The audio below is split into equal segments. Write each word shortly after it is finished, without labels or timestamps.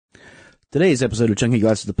Today's episode of Chunky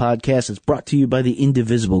Glasses, the podcast, is brought to you by the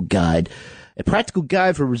Indivisible Guide, a practical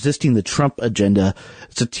guide for resisting the Trump agenda.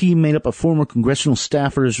 It's a team made up of former congressional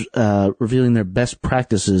staffers revealing their best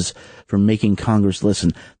practices for making Congress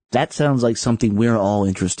listen. That sounds like something we're all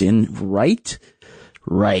interested in, right?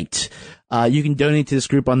 Right. You can donate to this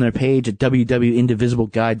group on their page at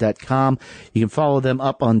www.indivisibleguide.com. You can follow them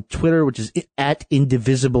up on Twitter, which is at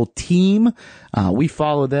IndivisibleTeam. We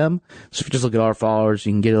follow them. So if you just look at our followers,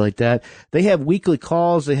 you can get it like that. They have weekly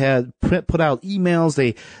calls. They have put out emails.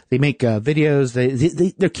 They make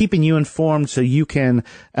videos. They're keeping you informed so you can,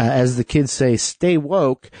 as the kids say, stay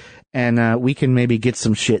woke. And we can maybe get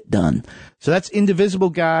some shit done. So that's Indivisible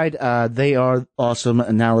Guide. They are awesome.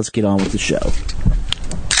 And now let's get on with the show.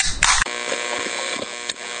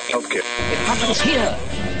 Okay. It happens here,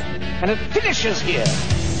 and it finishes here.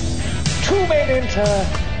 Two men enter,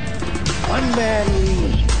 one man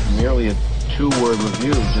leaves. Merely a two-word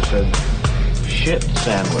review just said, shit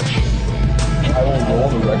sandwich. I will roll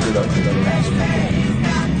the record up to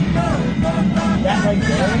That right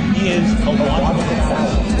there is a wonderful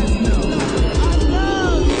sound.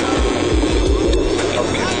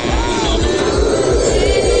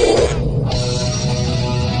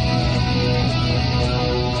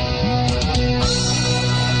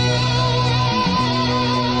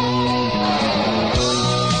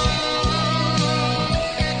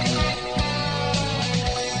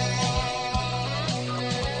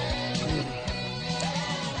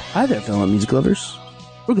 Hi there, fellow music lovers.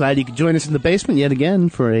 We're glad you could join us in the basement yet again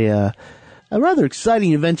for a rather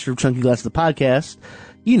exciting adventure of Chunky Glass, the podcast.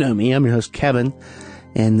 You know me, I'm your host, Kevin,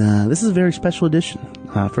 and this is a very special edition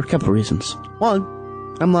for a couple of reasons. One,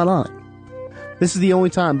 I'm not on it. This is the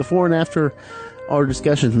only time, before and after our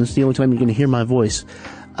discussions, and this is the only time you're going to hear my voice.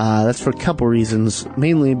 That's for a couple of reasons,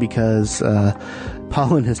 mainly because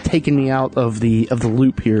Pollen has taken me out of the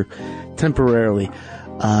loop here temporarily.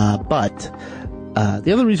 But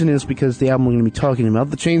the other reason is because the album we're going to be talking about,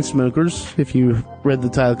 The Chainsmokers, if you read the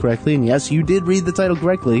title correctly, and yes, you did read the title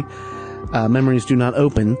correctly, Memories Do Not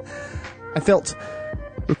Open, I felt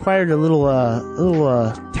required a little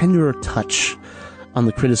tenderer touch on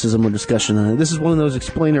the criticism or discussion. This is one of those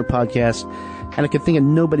explainer podcasts, and I could think of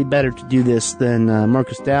nobody better to do this than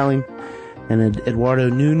Marcus Dowling and Eduardo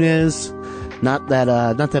Nunez. Not that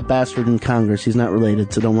bastard in Congress. He's not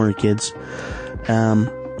related, so don't worry, kids.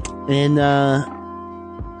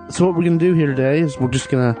 So what we're going to do here today is we're just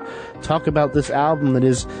going to talk about this album that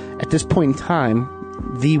is, at this point in time,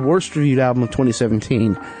 the worst reviewed album of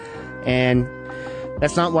 2017. And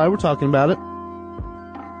that's not why we're talking about it.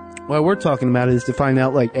 Why we're talking about it is to find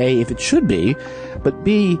out, like, A, if it should be, but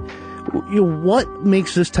B, what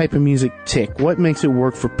makes this type of music tick? What makes it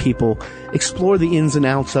work for people? Explore the ins and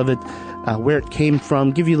outs of it, where it came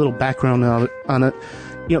from, give you a little background on it.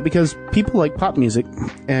 You know, because people like pop music,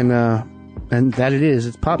 and that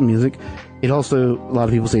it's pop music. It also, a lot of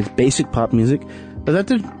people say it's basic pop music, but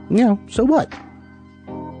so what?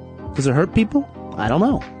 Does it hurt people? I don't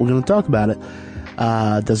know. We're going to talk about it.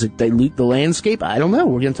 Does it dilute the landscape? I don't know.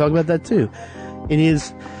 We're going to talk about that too.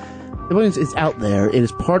 It's out there. It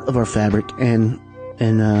is part of our fabric, and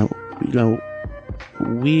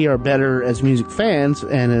we are better as music fans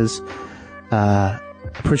and as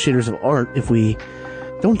appreciators of art if we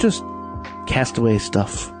don't just cast away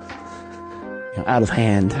stuff out of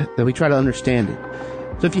hand, that we try to understand it.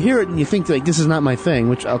 So if you hear it and you think, like, this is not my thing,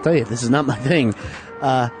 which I'll tell you, this is not my thing,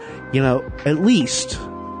 at least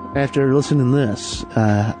after listening to this,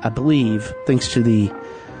 I believe, thanks to the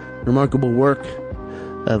remarkable work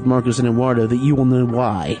of Marcus and Eduardo, that you will know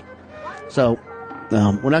why. So,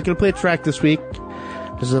 we're not going to play a track this week.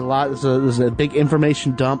 There's a big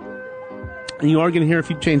information dump, and you are going to hear a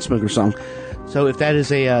few Chainsmokers songs. So if that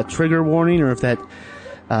is a trigger warning, or if that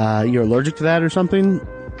you're allergic to that or something,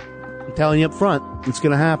 I'm telling you up front, it's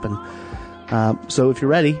going to happen. So if you're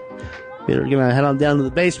ready, we're going to head on down to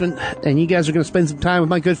the basement, and you guys are going to spend some time with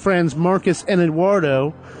my good friends Marcus and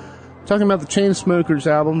Eduardo, talking about the Chainsmokers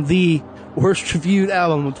album, the worst reviewed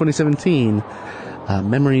album of 2017,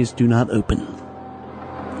 Memories Do Not Open.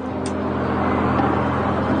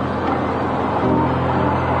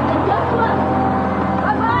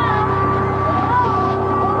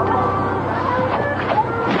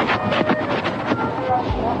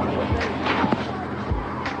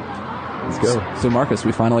 So, Marcus,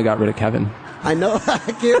 we finally got rid of Kevin. I know. I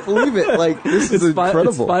can't believe it. Like, this is incredible.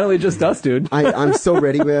 It's finally just us, dude. I'm so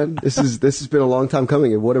ready, man. This has been a long time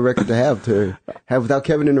coming, and what a record to have without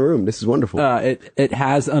Kevin in the room. This is wonderful. It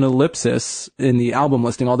has an ellipsis in the album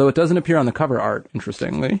listing, although it doesn't appear on the cover art,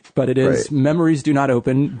 interestingly. But it is Memories Do Not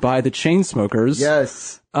Open by the Chainsmokers.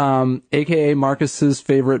 Yes. aka Marcus's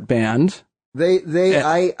favorite band.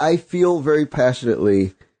 I feel very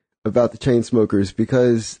passionately about the Chainsmokers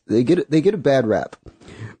because they get a bad rap,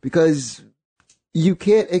 because you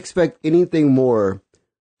can't expect anything more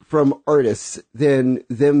from artists than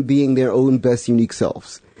them being their own best unique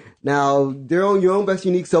selves. Now, your own best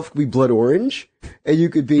unique self could be Blood Orange, and you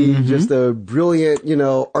could be just a brilliant,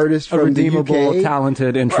 artist from redeemable, the UK.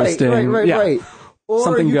 talented, interesting. Right. Or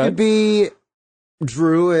Something you good. could be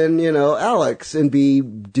Drew and, Alex, and be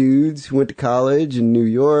dudes who went to college in New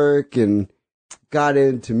York and got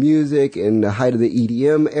into music in the height of the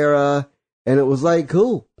EDM era. And it was like,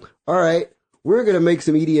 cool. All right. We're going to make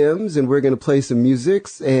some EDMs and we're going to play some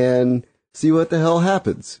musics and see what the hell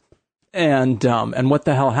happens. And what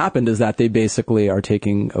the hell happened is that they basically are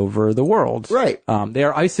taking over the world. Right. They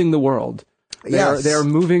are icing the world. Yes. They're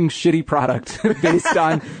moving shitty product based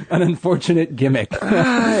on an unfortunate gimmick.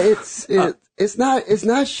 It's not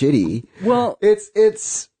shitty. Well, it's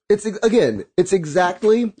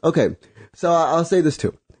exactly, okay. So I'll say this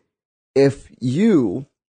too. If you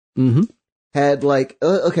had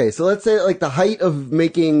so let's say like the height of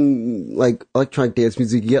making like electronic dance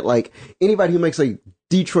music, you get like anybody who makes like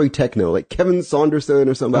Detroit techno, like Kevin Saunderson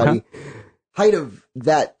or somebody, height of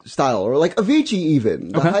that style, or like Avicii even,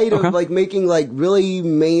 the height of like making like really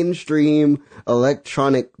mainstream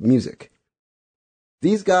electronic music.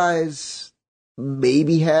 These guys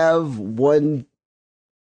maybe have 1/2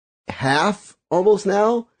 almost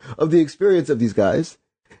now of the experience of these guys.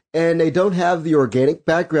 And they don't have the organic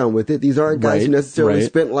background with it. These aren't guys who necessarily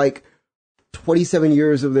spent like 27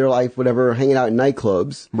 years of their life, whatever, hanging out in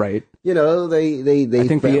nightclubs. Right. They I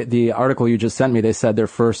think the article you just sent me, they said their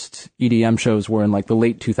first EDM shows were in like the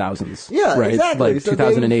late 2000s. Yeah, right? exactly. Like So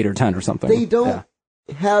 2008 or 10 or something. They don't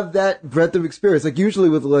have that breadth of experience. Like usually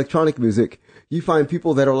with electronic music, you find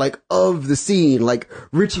people that are like of the scene, like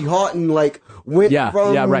Richie Hawtin, like went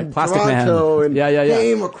from Plastic Toronto Man. and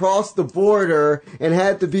came across the border and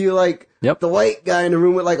had to be like the white guy in the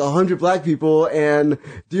room with like 100 black people and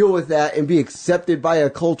deal with that and be accepted by a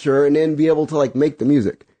culture and then be able to like make the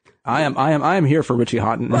music. I am here for Richie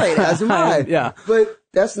Hawtin. Right, as am I. Yeah. But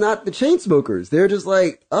that's not the Chainsmokers. They're just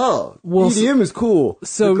like, EDM is cool.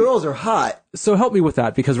 So the girls are hot. So help me with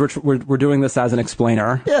that, because we're doing this as an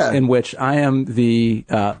explainer, in which I am the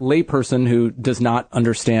layperson who does not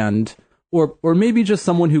understand, or maybe just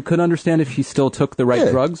someone who could understand if he still took the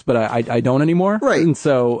right drugs, but I don't anymore. Right. And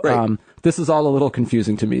so this is all a little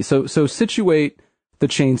confusing to me. So situate the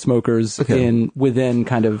Chainsmokers within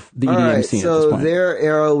kind of the EDM scene at this point. So their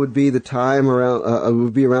era would be the time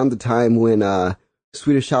around the time when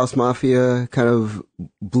Swedish House Mafia kind of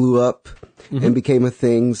blew up and became a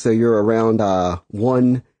thing. So you're around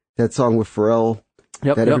One, that song with Pharrell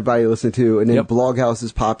that everybody listened to, and then Bloghouse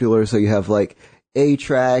is popular. So you have like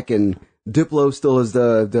A-Track, and Diplo still is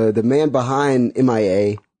the man behind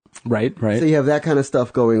MIA. Right. So you have that kind of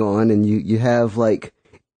stuff going on, and you have like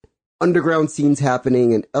underground scenes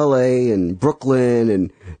happening in LA and Brooklyn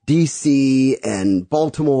and DC and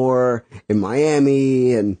Baltimore and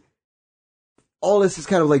Miami, and all this is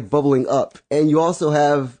kind of like bubbling up. And you also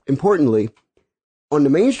have, importantly, on the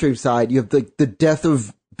mainstream side, you have the death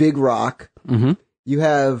of big rock. Mm-hmm. You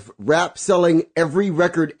have rap selling every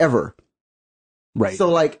record ever. Right. So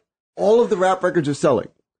like all of the rap records are selling.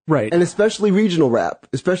 Right. And especially regional rap,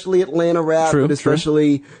 especially Atlanta rap, and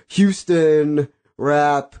especially Houston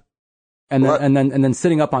rap. And then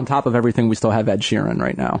sitting up on top of everything, we still have Ed Sheeran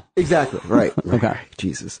right now. Exactly. Right. Okay.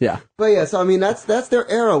 Jesus. Yeah. But yeah, so I mean, that's their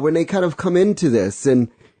era when they kind of come into this. And,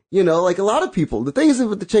 like a lot of people, the thing is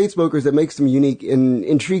with the Chainsmokers that makes them unique and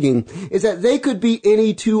intriguing is that they could be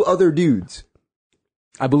any two other dudes.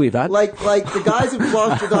 I believe that. Like the guys at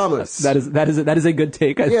Flosstradamus. that is a good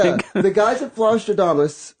take, I think. The guys at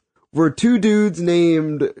Flosstradamus were two dudes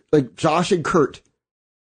named like Josh and Kurt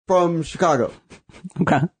from Chicago.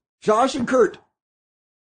 Okay. Josh and Kurt,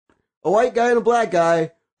 a white guy and a black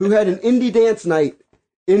guy who had an indie dance night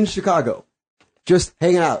in Chicago, just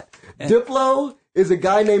hanging out. Diplo is a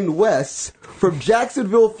guy named Wes from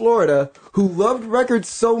Jacksonville, Florida, who loved records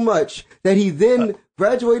so much that he then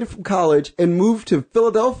graduated from college and moved to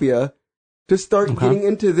Philadelphia to start getting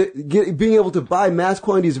into being able to buy mass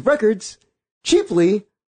quantities of records cheaply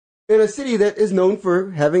in a city that is known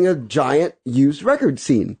for having a giant used record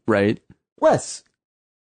scene. Right. Wes.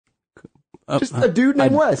 Just a dude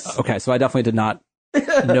named Wes. Okay, so I definitely did not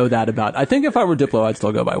know that about. I think if I were Diplo, I'd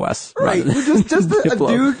still go by Wes. Right,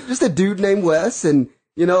 just a dude named Wes, and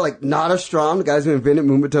like Nada Strom, the guys who invented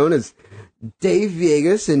Moombahton, is Dave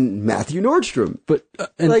Viegas and Matthew Nordstrom. But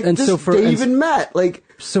so for Dave and Matt,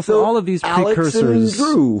 for all of these Alex precursors, and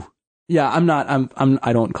Drew. Yeah,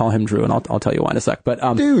 I don't call him Drew, and I'll tell you why in a sec. But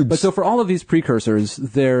so for all of these precursors,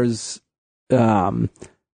 there's the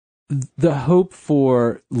hope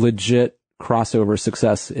for legit crossover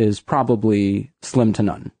success is probably slim to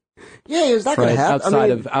none. Yeah, it's not going to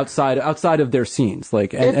happen outside of their scenes.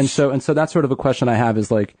 Like, and so that's sort of a question I have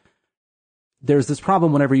is like, there's this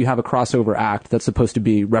problem whenever you have a crossover act that's supposed to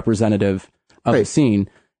be representative of the scene.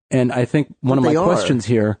 And I think one of my questions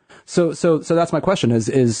here, so that's my question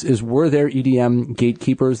is were there EDM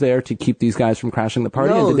gatekeepers there to keep these guys from crashing the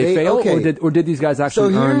party? No, and did they fail? Okay. Or did these guys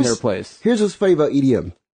actually earn their place? Here's what's funny about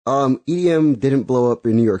EDM. EDM didn't blow up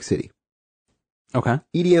in New York City. Okay.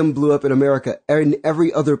 EDM blew up in America and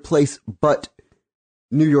every other place but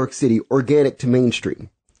New York City, organic to mainstream.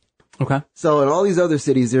 Okay. So in all these other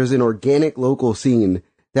cities, there's an organic local scene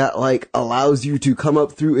that like allows you to come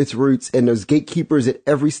up through its roots, and there's gatekeepers at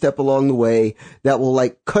every step along the way that will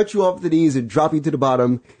like cut you off the knees and drop you to the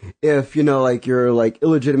bottom if, you know, like you're like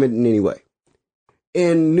illegitimate in any way.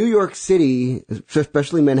 In New York City,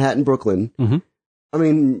 especially Manhattan, Brooklyn, I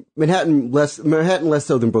mean, Manhattan less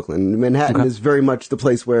so than Brooklyn. Manhattan is very much the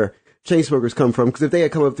place where chain smokers come from, because if they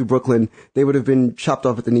had come up through Brooklyn, they would have been chopped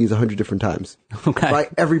off at the knees 100 different times. Okay. By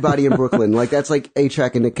everybody in Brooklyn. Like, that's like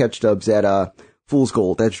A-Track and Nick Catch Dubs at, Fool's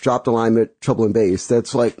Gold. That's Dropped Alignment, Trouble and Bass.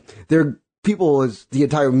 That's like, they're people as the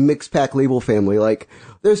entire Mixed Pack label family. Like,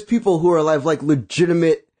 there's people who are alive, like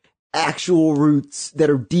legitimate, actual roots that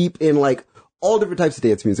are deep in like all different types of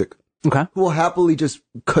dance music. Okay. Who will happily just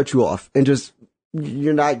cut you off and just,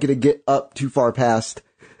 you're not gonna get up too far past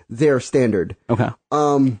their standard. Okay.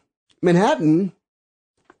 Manhattan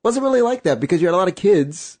wasn't really like that because you had a lot of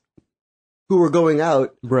kids who were going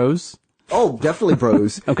out. Bros? Oh, definitely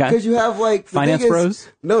bros. Okay. Because you have like... Finance bros?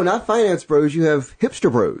 No, not finance bros. You have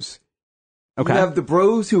hipster bros. Okay. You have the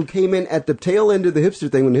bros who came in at the tail end of the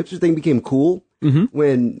hipster thing, when the hipster thing became cool.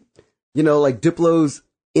 When, you know, like Diplo's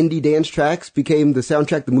indie dance tracks became the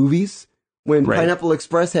soundtrack to movies. When Pineapple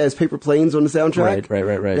Express has Paper Planes on the soundtrack.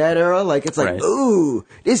 Right. That era, like, it's like, ooh,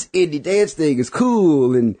 this indie dance thing is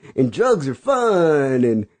cool, and drugs are fun,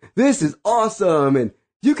 and this is awesome, and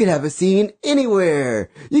you can have a scene anywhere.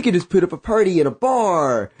 You can just put up a party in a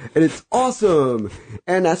bar, and it's awesome.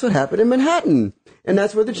 And that's what happened in Manhattan. And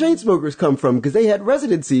that's where the Chainsmokers come from, because they had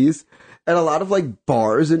residencies at a lot of, like,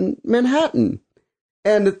 bars in Manhattan.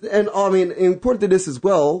 And I mean, important to this as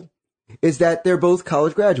well is that they're both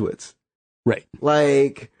college graduates. Right.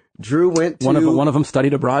 Like, Drew went to... One of them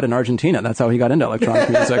studied abroad in Argentina. That's how he got into electronic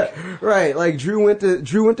music. Right. Like, Drew went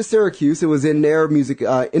to Syracuse. It was in their music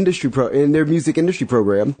industry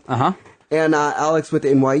program. And Alex went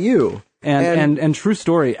to NYU. And true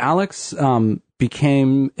story, Alex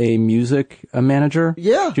became a music manager.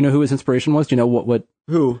 Yeah. Do you know who his inspiration was? Do you know what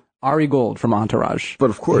Who? Ari Gold from Entourage. But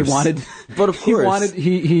of course.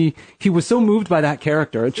 He was so moved by that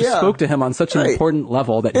character. It just spoke to him on such an important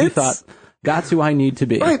level that he thought, that's who I need to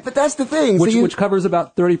be. Right, but that's the thing. Which covers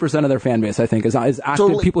about 30% of their fan base, I think, is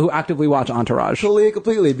people who actively watch Entourage. Totally and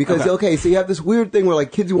completely. Because, so you have this weird thing where,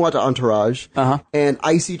 like, kids who watch Entourage and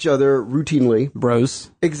ice each other routinely. Bros.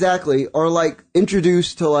 Exactly. Are, like,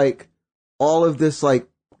 introduced to, like, all of this, like,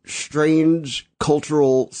 strange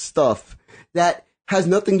cultural stuff that has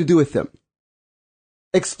nothing to do with them.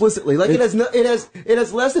 Explicitly. Like, it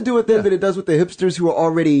has less to do with them than it does with the hipsters who are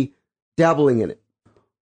already dabbling in it.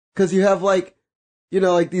 Cause you have like, you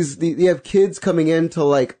know, like you have kids coming into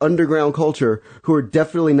like underground culture who are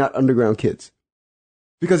definitely not underground kids.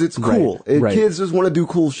 Because it's cool. Kids just want to do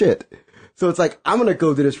cool shit. So it's like, I'm gonna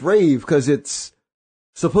go to this rave cause it's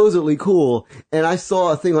supposedly cool. And I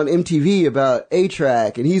saw a thing on MTV about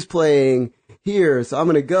A-Track and he's playing here, so I'm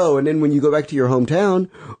gonna go. And then when you go back to your hometown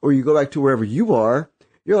or you go back to wherever you are,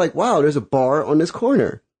 you're like, wow, there's a bar on this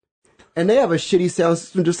corner. And they have a shitty sound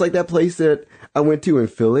system just like that place that I went to in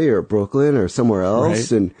Philly or Brooklyn or somewhere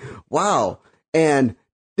else. Right. And wow. And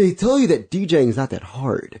they tell you that DJing is not that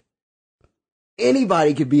hard.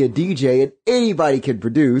 Anybody could be a DJ and anybody can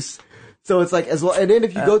produce. So it's like, as well. And then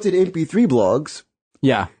if you go to the MP3 blogs.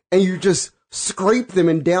 Yeah. And you just scrape them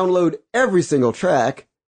and download every single track,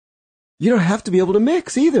 you don't have to be able to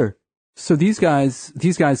mix either. So these guys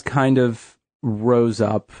kind of rose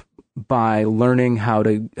up by learning how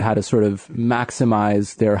to sort of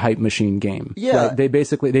maximize their hype machine game. Yeah. Right? They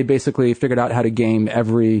basically figured out how to game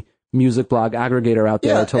every music blog aggregator out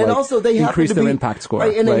there to also they increase their impact score.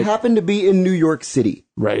 Right, and they happen to be in New York City.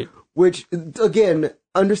 Right. Which, again,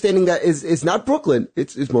 understanding that is not Brooklyn,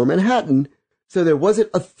 it's more Manhattan. So there wasn't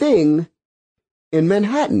a thing in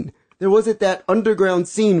Manhattan. There wasn't that underground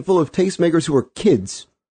scene full of tastemakers who were kids.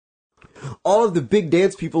 All of the big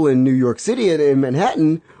dance people in New York City and in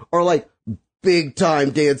Manhattan are like big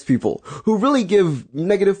time dance people who really give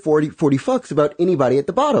negative 40 fucks about anybody at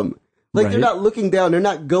the bottom. Like, they're not looking down. They're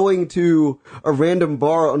not going to a random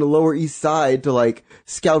bar on the Lower East Side to, like,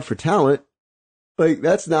 scout for talent. Like,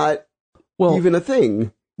 that's not even a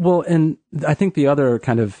thing. Well, and I think the other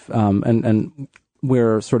kind of, and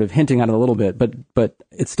we're sort of hinting at it a little bit, but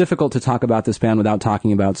it's difficult to talk about this band without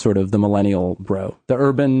talking about sort of the millennial bro, the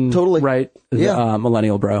urban, right? Yeah.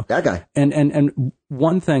 Millennial bro. That guy. And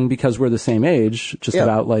one thing, because we're the same age, just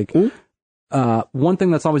about like, one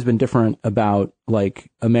thing that's always been different about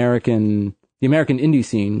like the American indie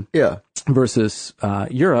scene versus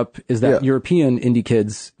Europe is that European indie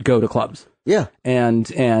kids go to clubs. Yeah.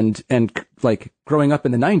 And like growing up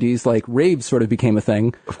in the 90s, like raves sort of became a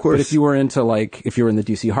thing. Of course. But if you were into like, if you were in the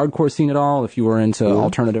DC hardcore scene at all, if you were into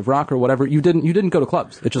alternative rock or whatever, you didn't go to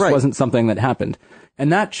clubs. It just wasn't something that happened.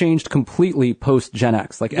 And that changed completely post Gen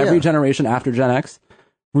X. Like every generation after Gen X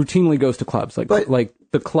routinely goes to clubs. Like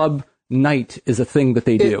the club night is a thing that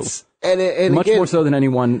they do. And much more so than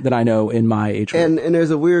anyone that I know in my age group. And there's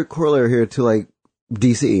a weird corollary here to like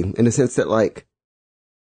DC in the sense that like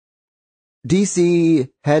DC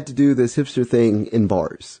had to do this hipster thing in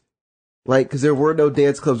bars. Like, cause there were no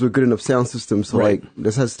dance clubs with good enough sound systems. So like,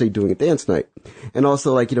 this has to stay doing a dance night. And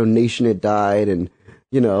also like, Nation had died and,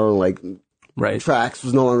 like Trax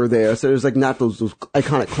was no longer there. So there's like not those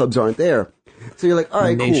iconic clubs aren't there. So you're like, all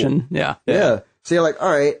right, Nation. cool. Yeah. So you're like, all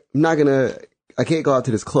right, I can't go out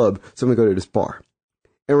to this club. So I'm going to go to this bar.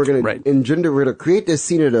 And we're going to create this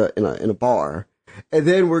scene in a bar. And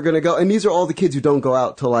then we're going to go, and these are all the kids who don't go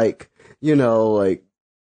out to like, like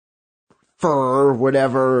Fur,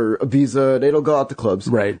 whatever, Ibiza. They don't go out to clubs.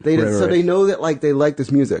 Right. So they know that like they like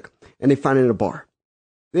this music and they find it in a bar.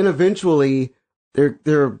 Then eventually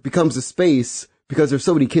there becomes a space because there's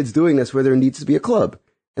so many kids doing this where there needs to be a club.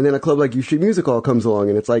 And then a club like U Street Music Hall comes along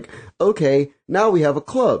and it's like, okay, now we have a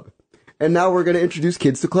club. And now we're going to introduce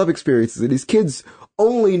kids to club experiences. And these kids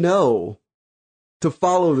only know to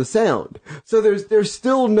follow the sound. So there's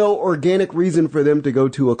still no organic reason for them to go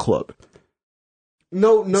to a club.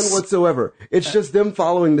 No, none whatsoever. It's just them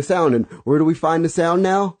following the sound. And where do we find the sound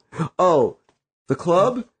now? Oh, the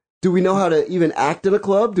club? Do we know how to even act in a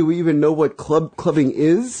club? Do we even know what clubbing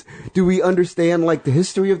is? Do we understand like the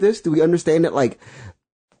history of this? Do we understand that like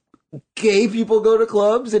gay people go to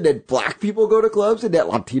clubs and that black people go to clubs and that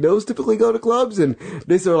Latinos typically go to clubs? And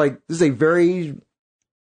this is a very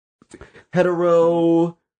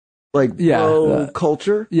hetero, like,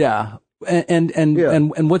 culture. Yeah.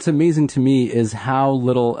 And what's amazing to me is how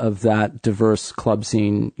little of that diverse club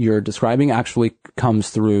scene you're describing actually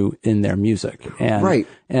comes through in their music.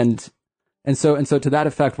 And, and so to that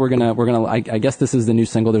effect, we're gonna, I guess this is the new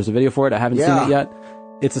single. There's a video for it. I haven't seen it yet.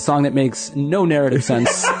 It's a song that makes no narrative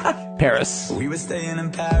sense. Paris. We were staying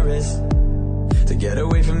in Paris to get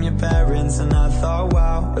away from your parents, and I thought,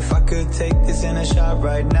 wow, if I could take this in a shot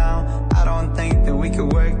right now, I don't think that we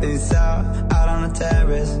could work this out on the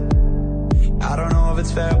terrace. I don't know if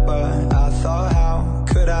it's fair, but I thought, how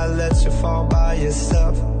could I let you fall by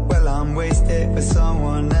yourself? Well, I'm wasted with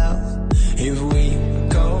someone else. If we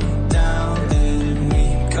go down, then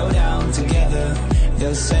we go down together.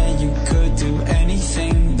 They'll say you could do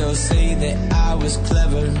anything. They'll say that I was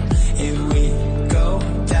clever. If we go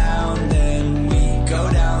down, then we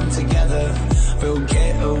go down together. We'll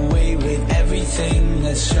get away with everything.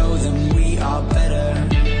 Let's show them we are better.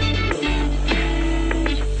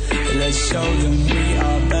 Let's show them we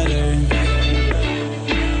are better.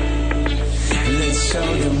 Let's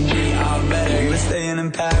show them we are better. We were staying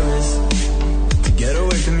in Paris to get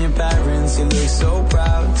away from your parents. You look so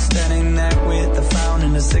proud, standing there with a frown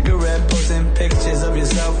and a cigarette, posting pictures of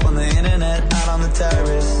yourself on the internet, out on the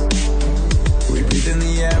terrace. We breathe in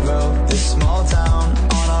the air of this small town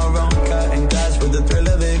on our own, cutting glass with the thrill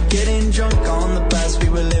of it, getting drunk on the past we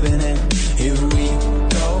were living in. If we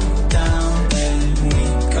go down, then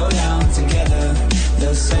we go down together.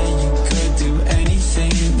 They'll say you could do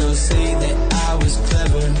anything. They'll say that I was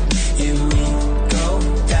clever. If we go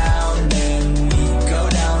down, then we go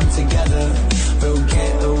down together. We'll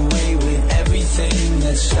get away with everything.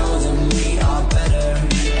 Let's show them we are better.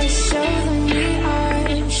 Let's show them we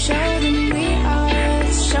are. Show them we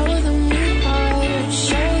are. Show them we are.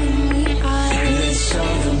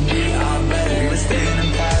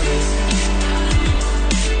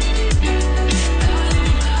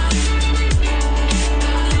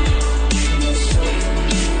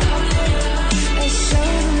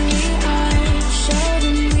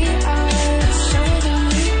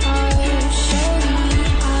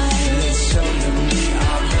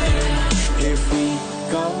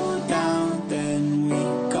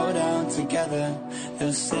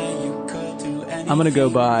 gonna go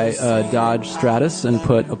buy a Dodge Stratus and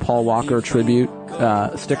put a Paul Walker tribute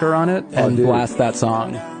sticker on it and blast that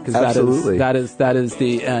song, because that is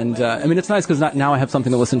the and I mean, it's nice because now I have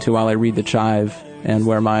something to listen to while I read the chive and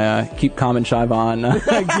wear my keep calm and chive on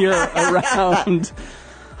gear around.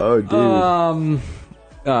 Oh, dude.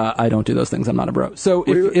 I don't do those things. I'm not a bro. So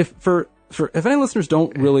if any listeners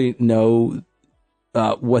don't really know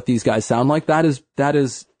what these guys sound like, that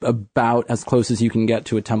is about as close as you can get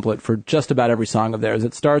to a template for just about every song of theirs.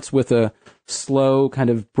 It starts with a slow, kind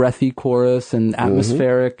of breathy chorus and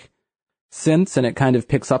atmospheric synths, and it kind of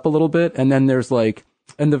picks up a little bit. And then there's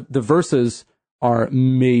and the verses are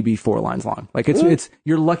maybe 4 lines long. Like it's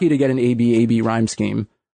you're lucky to get an AB rhyme scheme.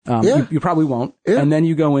 You probably won't. Yeah. And then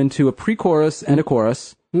you go into a pre-chorus and a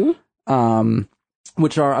chorus,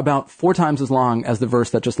 which are about 4 times as long as the verse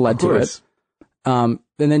that just led to it. And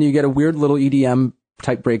then you get a weird little EDM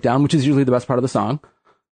type breakdown, which is usually the best part of the song.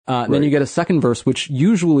 Then you get a second verse, which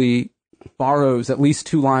usually borrows at least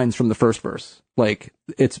 2 lines from the first verse. Like,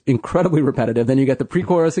 it's incredibly repetitive. Then you get the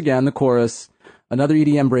pre-chorus again, the chorus, another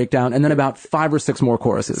EDM breakdown, and then about 5 or 6 more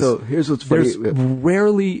choruses. So here's what's funny. There's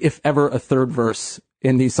rarely, if ever, a third verse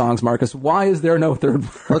in these songs, Marcus. Why is there no third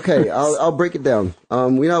verse? Okay, I'll break it down.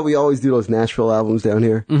 We always do those Nashville albums down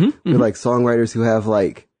here. We're like songwriters who have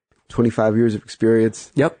 25 years of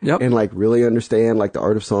experience. Yep. And really understand the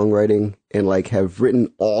art of songwriting and have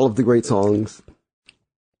written all of the great songs.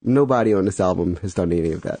 Nobody on this album has done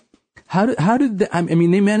any of that. How did they, I mean,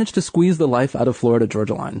 they managed to squeeze the life out of Florida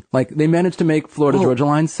Georgia Line. They managed to make Florida Georgia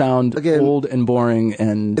Line sound old and boring,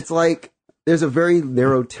 and it's there's a very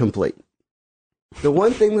narrow template. The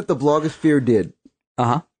one thing that the blogosphere did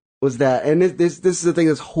was that, and this is the thing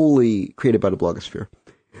that's wholly created by the blogosphere.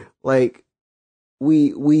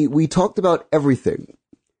 We talked about everything,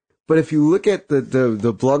 but if you look at the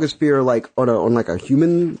blogosphere on a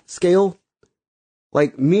human scale,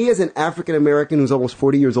 me as an African American who's almost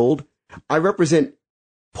 40 years old, I represent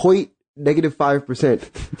 -5%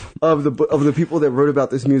 of the people that wrote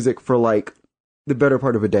about this music for the better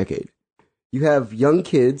part of a decade. You have young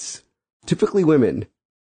kids, typically women,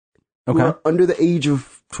 who are under the age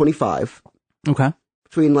of 25. Okay.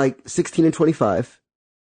 Between 16 and 25,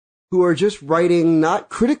 who are just writing not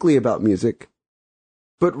critically about music,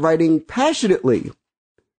 but writing passionately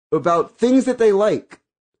about things that they like,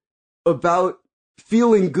 about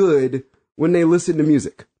feeling good when they listen to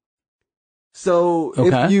music. So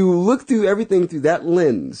if you look through everything through that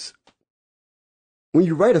lens, when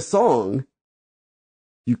you write a song,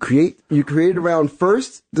 you create around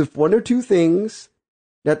first the 1 or 2 things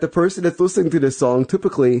that the person that's listening to this song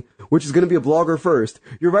typically, which is going to be a blogger first,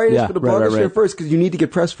 you're writing this for the blogosphere first because you need to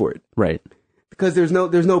get press for it. Right. Because there's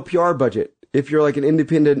no PR budget if you're an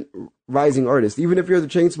independent rising artist. Even if you're the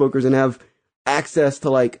Chainsmokers and have access to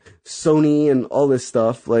Sony and all this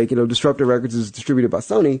stuff, Disruptor Records is distributed by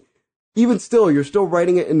Sony, even still, you're still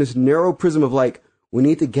writing it in this narrow prism of we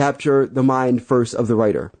need to capture the mind first of the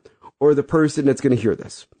writer or the person that's going to hear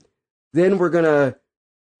this. Then we're going to,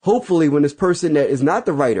 hopefully when this person that is not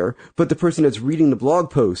the writer, but the person that's reading the blog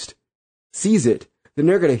post sees it, then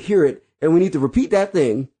they're going to hear it, and we need to repeat that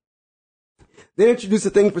thing. Then introduce a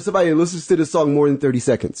thing for somebody who listens to the song more than 30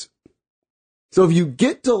 seconds. So if you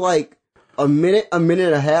get to a minute and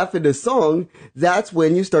a half into the song, that's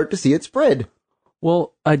when you start to see it spread.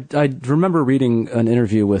 Well, I remember reading an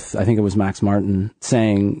interview with, I think it was Max Martin,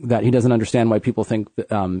 saying that he doesn't understand why people think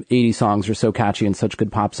that 80 songs are so catchy and such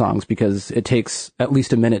good pop songs, because it takes at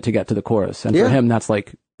least a minute to get to the chorus. And for him, that's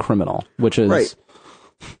criminal, which is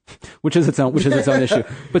its own issue.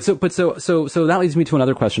 But so that leads me to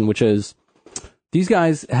another question, which is, these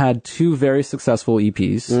guys had 2 very successful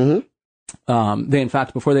EPs. They, in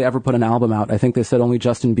fact, before they ever put an album out, I think they said only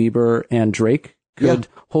Justin Bieber and Drake could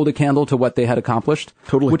hold a candle to what they had accomplished.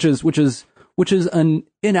 Totally. Which is an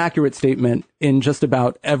inaccurate statement in just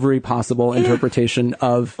about every possible interpretation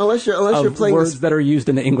of unless you're playing words that are used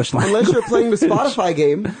in the English language. Unless you're playing the Spotify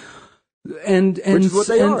game. And which is what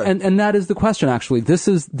they are. And that is the question, actually. This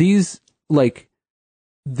is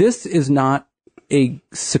not a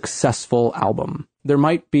successful album. There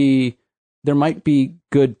might be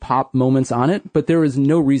good pop moments on it, but there is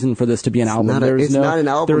no reason for this to be an album. It's not an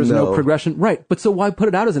album. There is no progression. Right. But so why put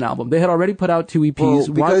it out as an album? They had already put out 2 EPs. Well,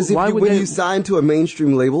 because when you sign to a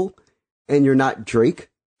mainstream label and you're not Drake,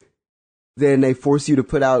 then they force you to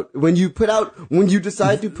put out, when you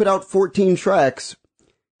decide to put out 14 tracks,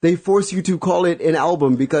 they force you to call it an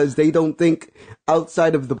album because they don't think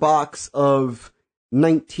outside of the box of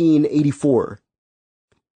 1984.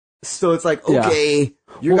 So it's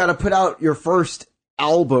you got to put out your first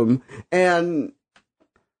album, and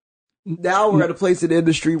now we're at a place in the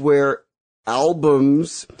industry where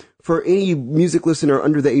albums, for any music listener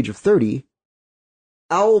under the age of 30,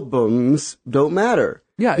 albums don't matter.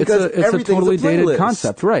 Yeah, it's a totally dated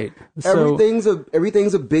concept, right? So,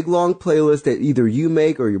 everything's a big long playlist that either you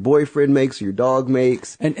make or your boyfriend makes or your dog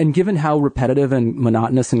makes. And given how repetitive and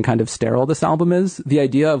monotonous and kind of sterile this album is, the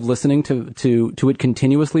idea of listening to it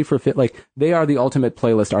continuously like they are the ultimate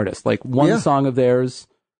playlist artist. Like one song of theirs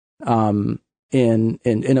in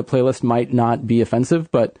a playlist might not be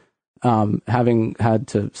offensive, but having had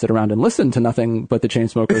to sit around and listen to nothing but the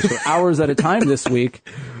Chainsmokers for hours at a time this week,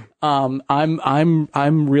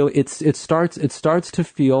 I'm really, it starts to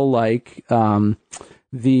feel like,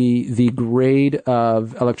 the grade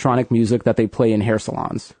of electronic music that they play in hair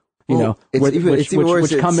salons,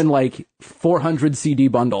 which come in like 400 CD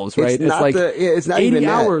bundles, right? It's not 80 even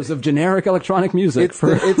hours of generic electronic music. It's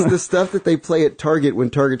the stuff that they play at Target when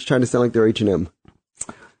Target's trying to sound like they're H&M.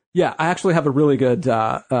 Yeah, I actually have a really good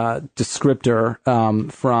descriptor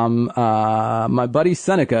from my buddy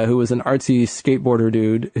Seneca, who was an artsy skateboarder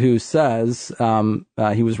dude, who says he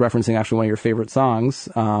was referencing actually one of your favorite songs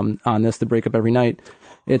on this, "The Break Up Every Night."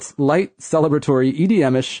 It's light, celebratory,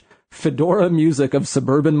 EDM-ish, fedora music of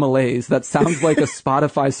suburban malaise that sounds like a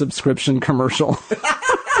Spotify subscription commercial.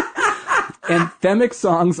 Anthemic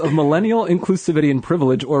songs of millennial inclusivity and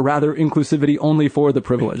privilege, or rather inclusivity only for the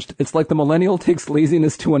privileged. It's like the millennial takes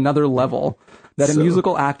laziness to another level, that a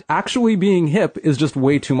musical act actually being hip is just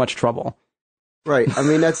way too much trouble. Right. I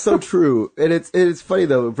mean, that's so true. And it's funny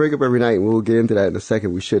though, Break Up Every Night, and we'll get into that in a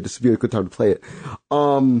second. We should. This would be a good time to play it.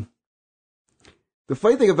 The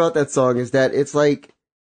funny thing about that song is that it's like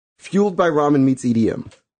Fueled by Ramen meets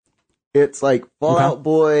EDM. It's like Fall Out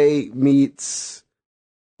Boy meets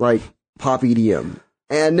like pop EDM.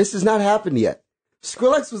 And this has not happened yet.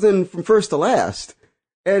 Skrillex was in From First to Last.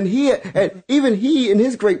 And even he, in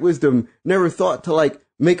his great wisdom, never thought to like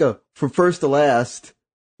make a From First to Last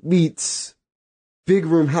meets Big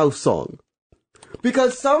Room House song.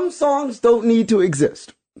 Because some songs don't need to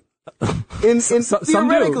exist.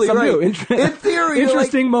 Theoretically, some right? do. In theory,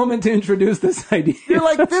 interesting moment to introduce this idea. You're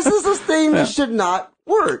like, this is a thing that should not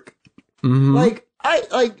work. Mm-hmm.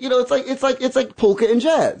 It's like polka and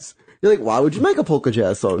jazz. You're like, why would you make a polka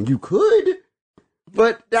jazz song? You could,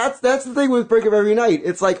 but that's the thing with Break Up Every Night.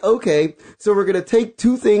 It's like, okay, so we're gonna take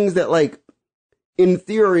two things that like, in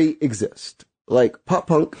theory, exist. Like pop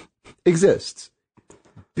punk exists,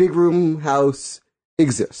 Big Room House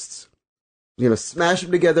exists. You're gonna smash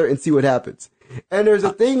them together and see what happens. And there's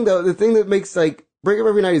a thing though, the thing that makes like Break Up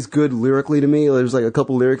Every Night is good lyrically to me. There's like a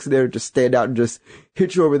couple lyrics in there that just stand out and just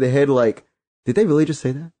hit you over the head. Like, did they really just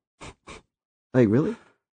say that? Like, really?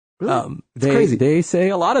 Crazy. They say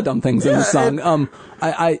a lot of dumb things in the song.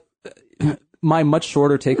 My much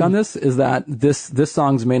shorter take on this is that this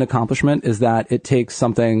song's main accomplishment is that it takes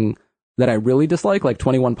something that I really dislike, like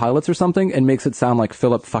 21 Pilots or something, and makes it sound like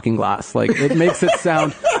Philip fucking Glass. Like, it makes it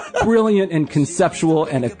sound brilliant and conceptual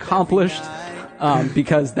and accomplished,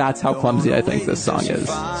 because that's how clumsy I think this song is.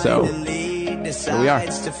 So, here we are.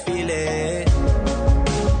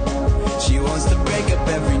 She wants to break up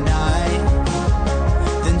every night,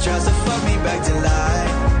 then tries to fuck me back to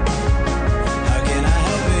life. How can I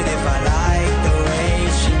help it if I like the way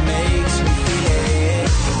she makes me feel?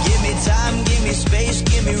 Give me time, give me space,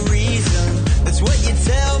 give me reason. That's what you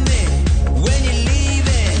tell me when you're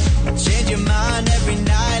leaving. Change your mind every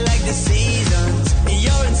night like the seasons.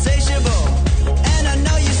 You're insatiable, and I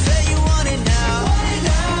know you say you want it now.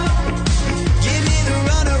 Give me the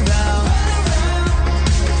runaround.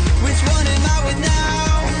 Which one am I with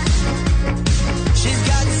now? She's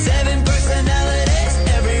got 7 personalities,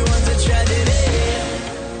 everyone's a tragedy.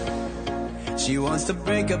 She wants to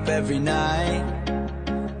break up every night.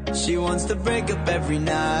 She wants to break up every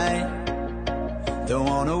night. Don't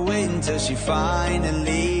wanna wait until she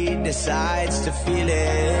finally decides to feel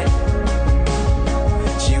it.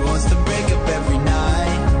 She wants to break up every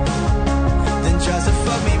night, then tries to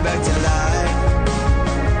fuck me back to life.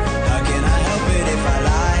 How can I help it if I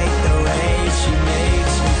like the way she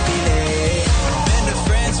makes me feel it? Been to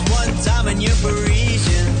France one time and you're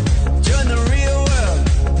Parisian. Join the real world,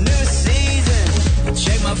 new season.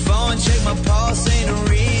 Check my phone, check my pulse, ain't no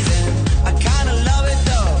reason. I kinda love it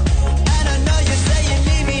though, and I know you say you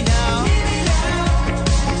need me now.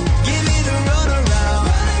 Give me the runaround.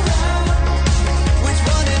 Which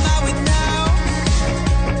one am I with now?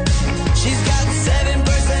 She's got 7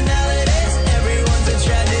 personalities, everyone's a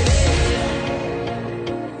tragedy.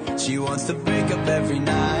 She wants to break up every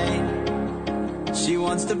night. She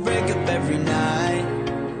wants to break up every night.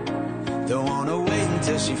 Don't wanna wait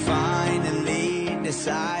until she finally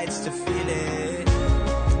decides to feel it.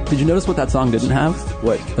 Did you notice what that song didn't have?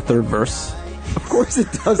 What? A third verse. Of course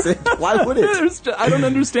it doesn't. Why would it? I don't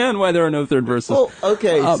understand why there are no third verses. Well,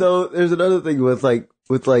 okay, so there's another thing with the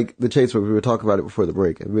Chainsmokers. We were talking about it before the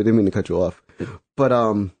break. I didn't mean to cut you off. But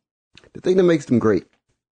the thing that makes them great,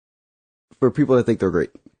 for people that think they're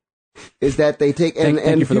great, is that they take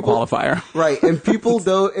thank you for people, the qualifier. Right, and people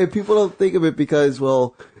don't think of it because,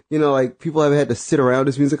 well, you know, like, people have had to sit around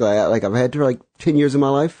this music, like I've had to, 10 years of my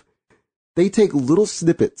life. They take little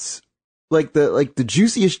snippets, like the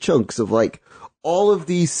juiciest chunks of, all of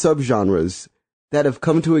these subgenres that have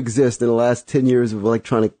come to exist in the last 10 years of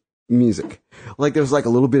electronic music. Like, there's, a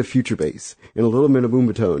little bit of future bass, and a little bit of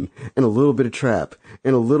boombatone, and a little bit of trap,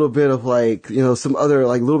 and a little bit of, some other,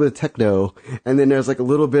 little bit of techno, and then there's, a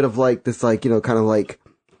little bit of, this,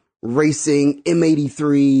 racing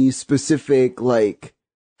M83 specific,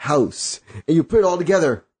 house. And you put it all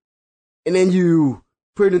together, and then you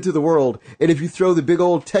put it into the world, and if you throw the big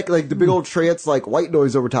old the big old trance, white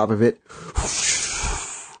noise over top of it,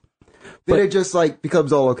 then it just,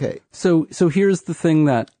 becomes all okay. So here's the thing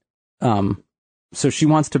that, so she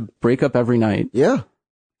wants to break up every night. Yeah.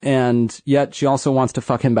 And yet she also wants to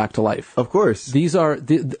fuck him back to life. Of course. These are,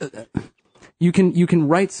 you can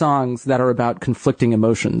write songs that are about conflicting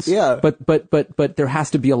emotions. Yeah. But there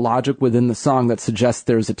has to be a logic within the song that suggests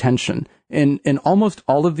there's a tension. In almost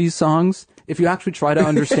all of these songs, if you actually try to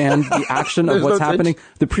understand the action of what's happening,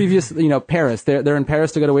 the previous, Paris, they're in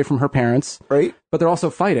Paris to get away from her parents. Right. But they're also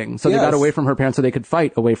fighting. So they got away from her parents so they could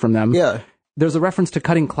fight away from them. Yeah. There's a reference to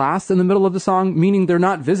cutting class in the middle of the song, meaning they're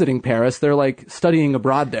not visiting Paris. They're studying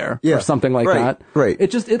abroad there or something like that. Right.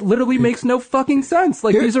 It literally makes no fucking sense.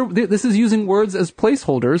 This is using words as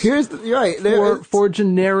placeholders. For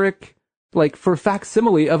generic, for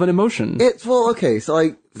facsimile of an emotion. So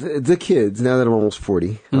the kids, now that I'm almost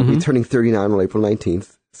 40, I'll be turning 39 on April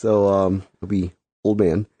 19th. So, I'll be old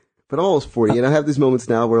man, but I'm almost 40 and I have these moments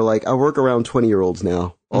now where I work around 20-year-olds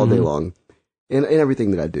now all day long. In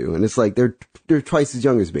everything that I do. And it's they're twice as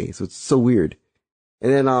young as me, so it's so weird.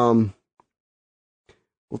 And then,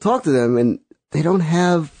 we'll talk to them and they don't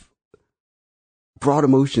have broad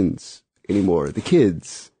emotions anymore. The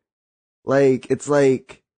kids. It's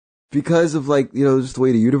because of just the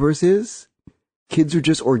way the universe is, kids are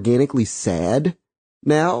just organically sad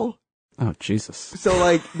now. Oh, Jesus.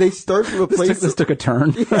 So, they start from a place... This took a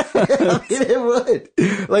turn. It would.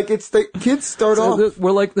 Kids start off...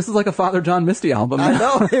 We're this is like a Father John Misty album. I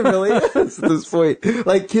know, it really is at this point.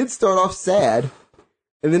 Kids start off sad,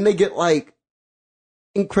 and then they get,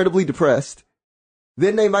 incredibly depressed.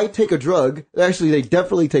 Then they might take a drug. Actually, they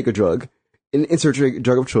definitely take a drug. Insert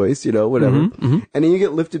drug of choice, whatever. Mm-hmm. And then you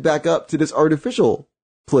get lifted back up to this artificial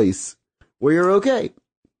place where you're okay.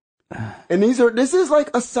 And this is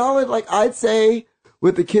a solid, I'd say,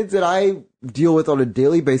 with the kids that I deal with on a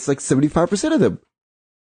daily basis, 75% of them.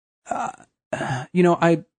 And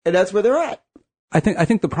that's where they're at. I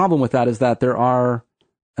think the problem with that is that there are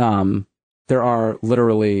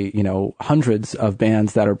literally, hundreds of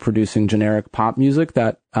bands that are producing generic pop music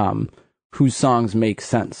that, whose songs make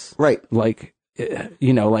sense. Right. DNCE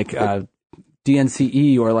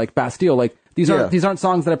or Bastille. These aren't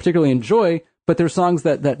songs that I particularly enjoy, but they're songs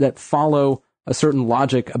that follow a certain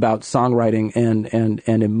logic about songwriting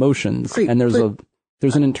and emotions. Right, and there's an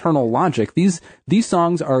internal logic. These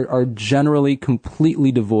songs are generally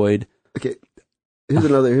completely devoid. Okay.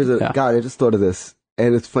 God, I just thought of this.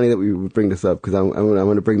 And it's funny that we would bring this up because I'm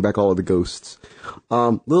going to bring back all of the ghosts.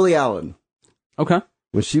 Lily Allen. Okay.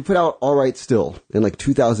 When she put out All Right Still in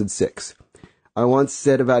 2006, I once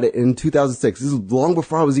said about it in 2006. This is long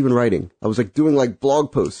before I was even writing. I was doing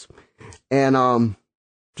blog posts. And, not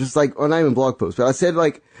even blog posts, but I said,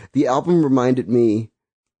 the album reminded me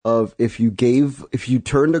of if you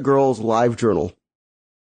turned a girl's live journal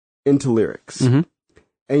into lyrics, and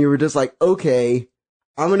you were just okay,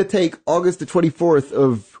 I'm going to take August the 24th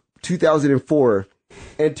of 2004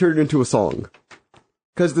 and turn it into a song.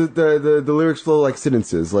 Cause the lyrics flow like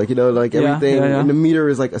sentences, everything, and the meter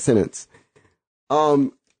is a sentence.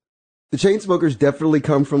 The Chainsmokers definitely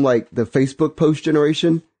come from, the Facebook post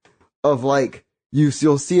generation. Of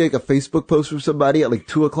you'll see a Facebook post from somebody at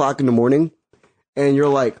 2:00 in the morning, and you're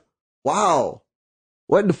wow,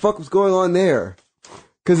 what the fuck was going on there?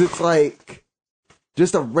 Because it's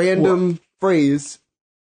just a random phrase,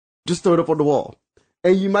 just throw it up on the wall,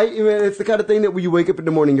 and you might even it's the kind of thing that when you wake up in the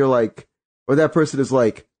morning, you're or that person is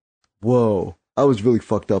whoa, I was really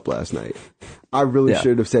fucked up last night. I really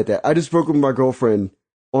shouldn't have said that. I just broke up with my girlfriend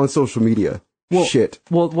on social media. Shit.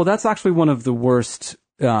 Well, that's actually one of the worst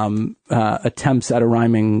attempts at a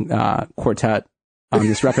rhyming quartet on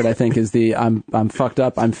this record, I think, is the I'm fucked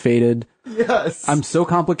up, I'm faded. Yes. I'm so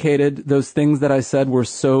complicated. Those things that I said were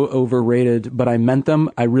so overrated, but I meant them.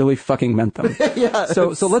 I really fucking meant them. Yes.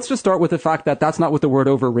 So let's just start with the fact that that's not what the word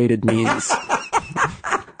overrated means.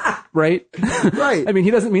 Right? Right. I mean,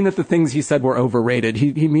 he doesn't mean that the things he said were overrated.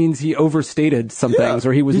 He means he overstated some things,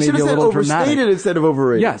 or he was maybe a little dramatic. Overstated instead of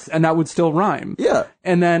overrated. Yes, and that would still rhyme. Yeah.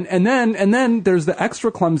 And then there's the extra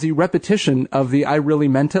clumsy repetition of the "I really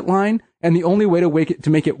meant it" line, and the only way to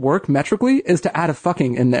make it work metrically is to add a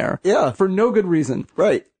fucking in there. Yeah. For no good reason.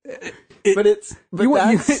 Right.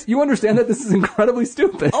 You understand that this is incredibly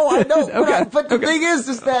stupid. Oh, I know. Okay. But the thing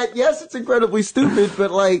is that, yes, it's incredibly stupid,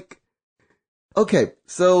 but like, okay,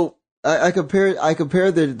 so I compare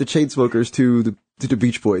the Chainsmokers to the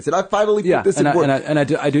Beach Boys, and I finally put this in words. I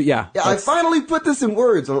do. Yeah, I finally put this in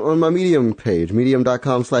words on my Medium page,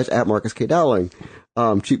 medium.com/@MarcusKDowling.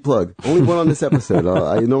 Cheap plug. Only one on this episode.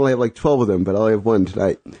 I normally have like 12 of them, but I only have one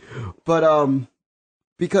tonight. But,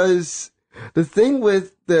 because the thing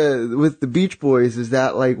with the Beach Boys is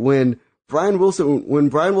that like when Brian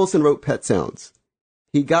Wilson wrote Pet Sounds,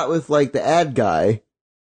 he got with like the ad guy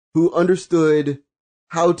who understood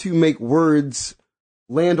how to make words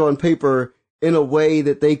land on paper in a way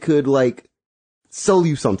that they could like sell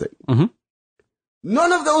you something. Mm-hmm.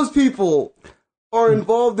 None of those people are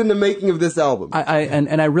involved in the making of this album.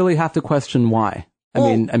 I really have to question why. I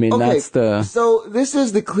mean, okay. that's the... So this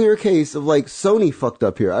is the clear case of like Sony fucked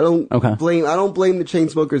up here. I don't blame the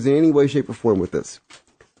Chainsmokers in any way, shape, or form with this.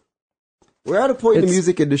 We're at a point in the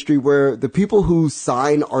music industry where the people who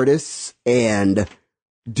sign artists and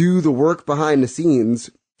do the work behind the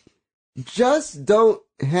scenes just don't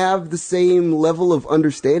have the same level of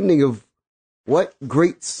understanding of what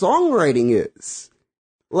great songwriting is.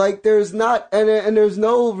 Like, there's not, and there's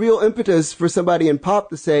no real impetus for somebody in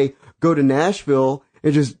pop to say, go to Nashville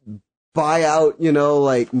and just buy out,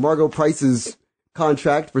 like Margot Price's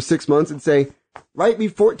contract for 6 months and say, write me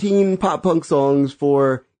 14 pop punk songs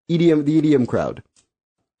for the EDM crowd.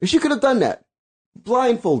 She could have done that.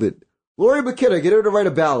 Blindfolded. Lori McKenna, get her to write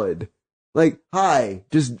a ballad. Like, hi,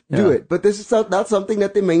 just do it. But this is not something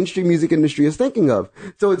that the mainstream music industry is thinking of.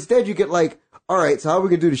 So instead you get like, all right, so how are we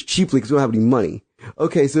going to do this cheaply because we don't have any money?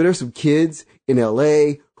 Okay, so there's some kids in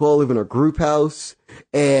LA who all live in a group house,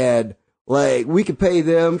 and like we could pay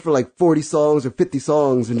them for like 40 songs or 50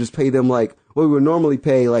 songs and just pay them like what we would normally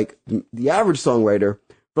pay like the average songwriter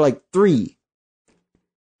for like 3.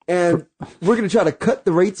 And we're going to try to cut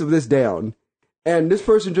the rates of this down. And this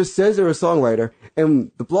person just says they're a songwriter,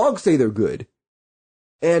 and the blogs say they're good.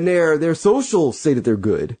 And their socials say that they're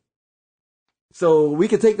good. So we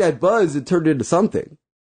could take that buzz and turn it into something.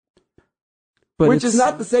 But which is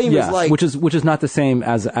not the same as like... Which is not the same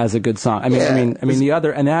as a good song. I mean, the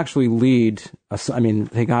other, and they actually lead,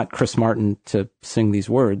 they got Chris Martin to sing these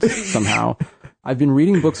words somehow. I've been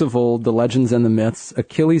reading books of old, the legends and the myths,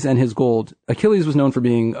 Achilles and his gold. Achilles was known for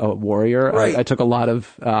being a warrior. Right. I took a lot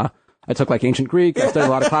of, I took like ancient Greek. I studied a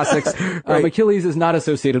lot of classics. Right. Achilles is not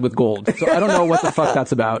associated with gold. So I don't know what the fuck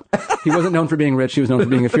that's about. He wasn't known for being rich. He was known for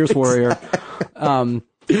being a fierce warrior.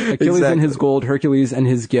 Achilles and his gold, Hercules and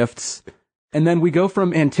his gifts. And then we go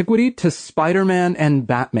from antiquity to Spider-Man and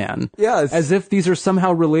Batman. Yes. As if these are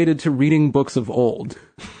somehow related to reading books of old.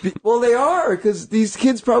 Well, they are, because these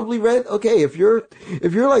kids probably read, okay, if you're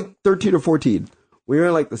like 13 or 14, when you're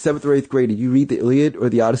in like the 7th or 8th grade, did you read the Iliad or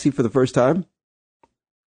the Odyssey for the first time?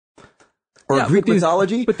 Or Greek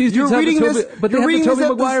mythology? But these dudes have the Tobey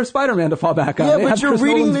Maguire Spider-Man to fall back on. Yeah, they but you're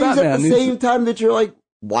reading these Batman. at the same time that you're like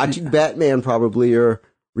watching Batman probably, or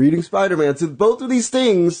reading Spider-Man. So both of these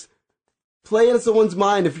things play in someone's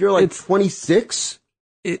mind if you're like 26.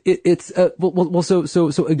 So a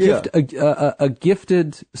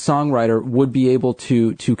gifted songwriter would be able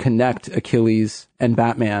to connect Achilles and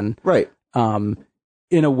Batman, right?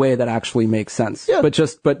 In a way that actually makes sense. Yeah.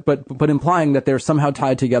 But implying that they're somehow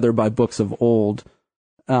tied together by books of old,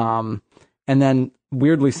 and then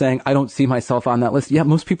weirdly saying I don't see myself on that list. Yeah,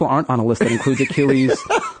 most people aren't on a list that includes Achilles.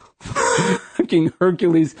 Fucking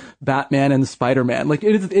Hercules, Batman, and Spider-Man. Like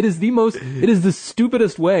it is the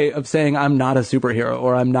stupidest way of saying I'm not a superhero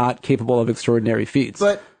or I'm not capable of extraordinary feats.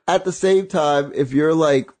 But at the same time, if you're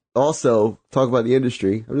like, also talk about the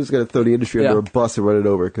industry, I'm just gonna throw the industry under a bus and run it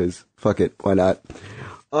over because fuck it, why not?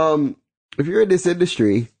 If you're in this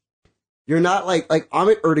industry, you're not like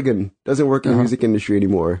Amit Erdogan doesn't work in the music industry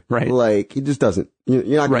anymore. Right. Like, he just doesn't. You're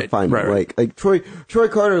not going to find him. Right. Like Troy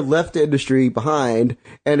Carter left the industry behind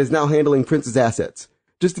and is now handling Prince's assets.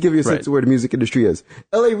 Just to give you a sense of where the music industry is.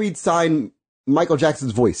 L.A. Reid signed Michael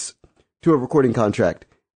Jackson's voice to a recording contract.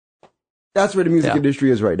 That's where the music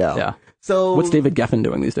industry is right now. Yeah. So what's David Geffen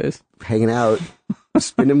doing these days? Hanging out.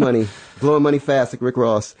 Spending money, blowing money fast like Rick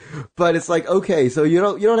Ross. But it's like, okay, so you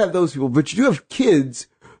don't have those people, but you do have kids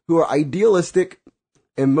who are idealistic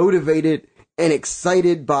and motivated and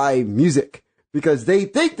excited by music because they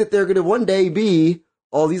think that they're going to one day be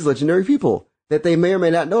all these legendary people that they may or may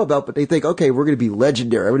not know about, but they think, okay, we're going to be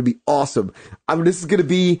legendary. I'm going to be awesome. This is going to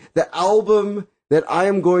be the album that I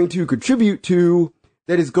am going to contribute to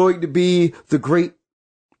that is going to be the great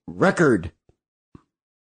record.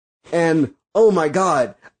 And oh my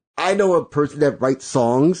God, I know a person that writes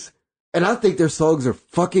songs and I think their songs are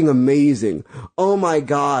fucking amazing. Oh my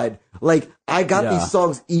God. Like I got these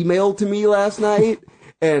songs emailed to me last night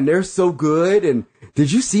and they're so good. And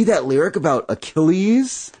did you see that lyric about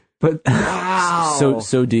Achilles? But wow.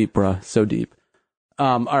 so deep, bruh. So deep.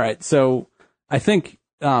 All right. So I think,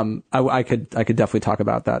 I could definitely talk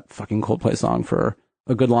about that fucking Coldplay song for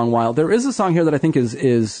a good long while. There is a song here that I think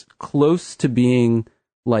is close to being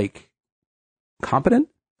like competent.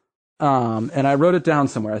 And I wrote it down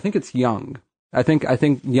somewhere. I think it's Young. I think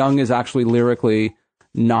Young is actually lyrically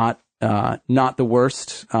not the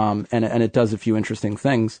worst. And it does a few interesting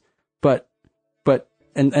things, but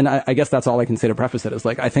I guess that's all I can say to preface it is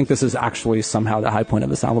like, I think this is actually somehow the high point of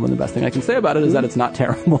this album. And the best thing I can say about it is that it's not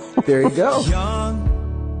terrible. There you go. Young.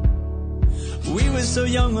 We were so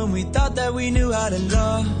young when we thought that we knew how to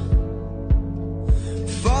love.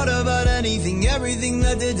 Fought about anything, everything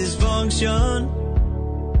that did dysfunction.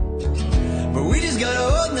 But we just gotta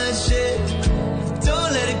hold that shit.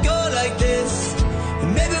 Don't let it go like this.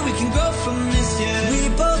 And maybe we can grow from this, yeah. We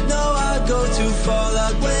both know I go too far.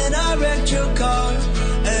 Like when I wrecked your car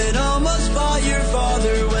and almost fought your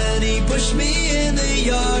father when he pushed me in the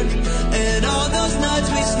yard. And all those nights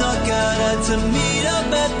we snuck out had to meet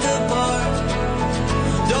up at the bar.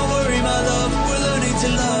 Don't worry, my love, we're learning to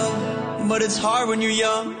love. But it's hard when you're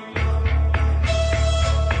young.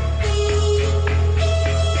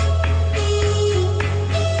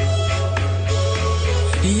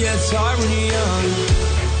 Yeah, it's hard when you're young.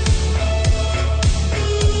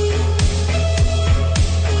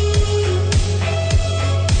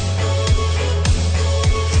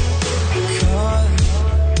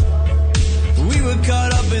 We were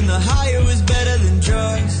caught up in the high, it was better than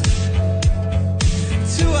drugs.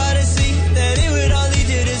 Too hard to see that it would all lead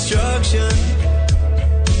to destruction.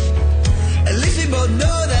 At least we both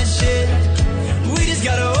know that shit. We just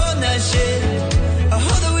gotta own that shit. I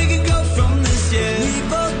hope that we can go from this, yeah. We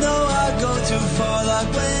both know I go too far.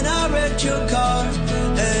 Like when I wrecked your car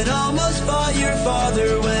and almost fought your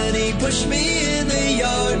father when he pushed me in the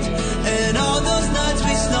yard. And all those nights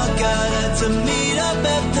we snuck out had to meet up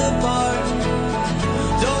at the bar.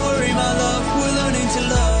 Don't worry, my love, we're learning to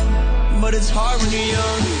love. But it's hard when you're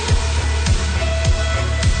young.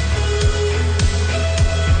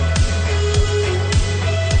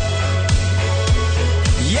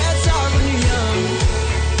 Yeah, it's hard when you're young.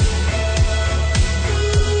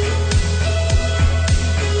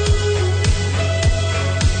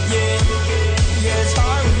 Yeah, it's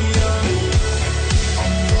hard when you're young.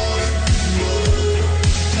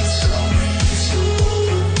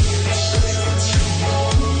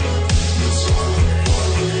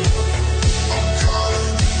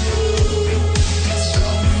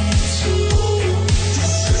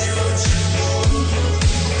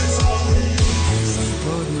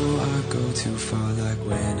 Too far, like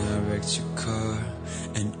when I wrecked your car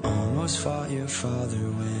and almost fought your father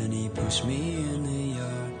when he pushed me in the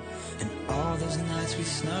yard. And all those nights we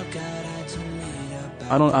snuck out had to meet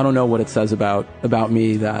up. I don't know what it says about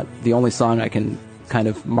me that the only song I can kind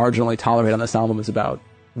of marginally tolerate on this album is about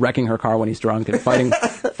wrecking her car when he's drunk and fighting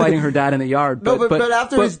her dad in the yard. But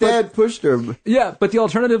after his dad pushed her. Yeah, but the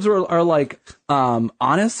alternatives are like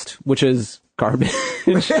Honest, which is garbage.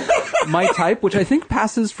 My Type, which I think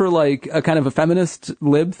passes for like a kind of a feminist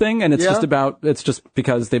lib thing, and it's just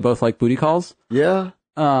because they both like booty calls. Yeah.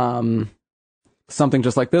 Something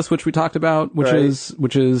Just Like This, which we talked about,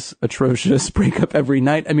 which is atrocious. Break Up Every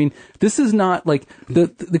Night. I mean, this is not like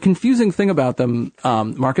the confusing thing about them,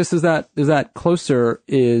 Marcus, is that Closer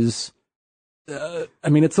is, I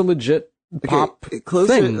mean, it's a legit pop Closer,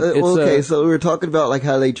 thing. So we were talking about like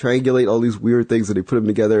how they triangulate all these weird things and they put them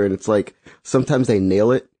together, and it's like sometimes they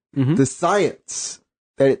nail it. Mm-hmm. The science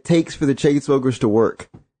that it takes for the Chainsmokers to work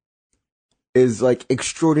is like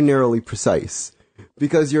extraordinarily precise,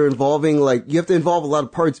 because you have to involve a lot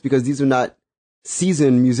of parts, because these are not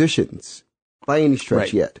seasoned musicians by any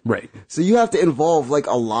stretch yet. Right. So you have to involve like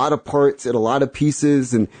a lot of parts and a lot of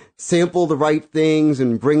pieces, and sample the right things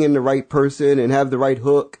and bring in the right person and have the right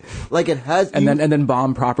hook. Like it has, and then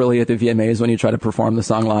bomb properly at the VMAs when you try to perform the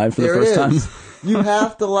song live for the first time. You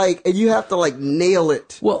have to nail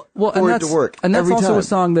it. For and it to work. And that's every also time. A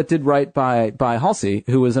song that did right by Halsey,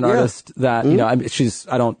 who is an artist that, you know, I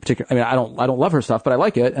don't love her stuff, but I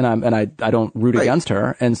like it, and I don't root against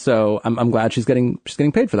her. And so I'm glad she's getting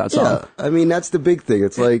paid for that song. Yeah. I mean, that's the big thing.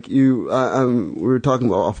 It's like we were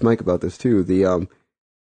talking off mic about this too. The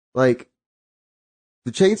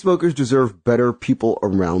Chainsmokers deserve better people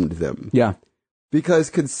around them. Yeah. Because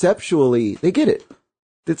conceptually, they get it.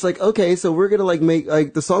 It's like, okay, so we're gonna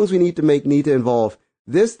make the songs we need to make need to involve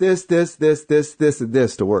this, and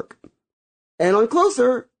this to work. And on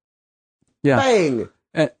Closer, bang,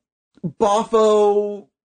 boffo,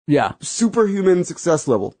 superhuman success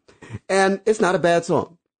level, and it's not a bad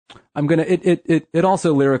song. It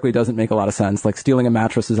also lyrically doesn't make a lot of sense. Like stealing a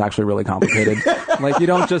mattress is actually really complicated. Like you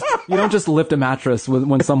don't just lift a mattress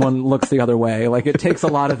when someone looks the other way. Like it takes a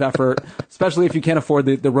lot of effort, especially if you can't afford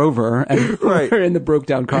the Rover and in the broke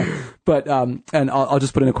down car. But, and I'll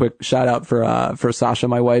just put in a quick shout out for Sasha,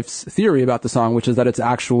 my wife's theory about the song, which is that it's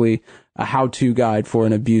actually a how-to guide for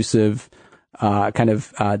an abusive,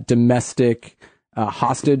 domestic,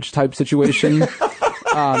 hostage type situation.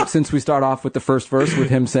 Since we start off with the first verse with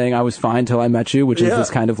him saying, I was fine till I met you, which is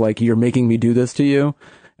this kind of like, you're making me do this to you.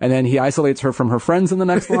 And then he isolates her from her friends in the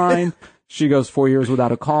next line. She goes 4 years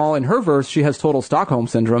without a call. In her verse, she has total Stockholm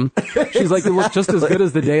syndrome. She's like, you look just as good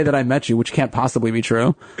as the day that I met you, which can't possibly be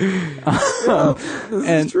true.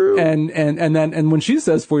 This is true. And when she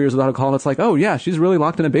says 4 years without a call, it's like, oh yeah, she's really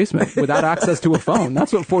locked in a basement without access to a phone.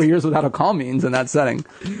 That's what 4 years without a call means in that setting.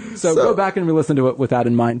 So go back and re-listen to it with that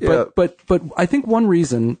in mind. But I think one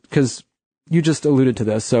reason, because you just alluded to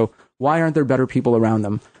this, so why aren't there better people around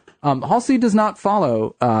them? Halsey does not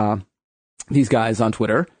follow, these guys on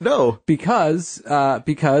Twitter. No. Because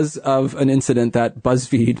of an incident that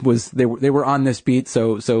BuzzFeed they were on this beat,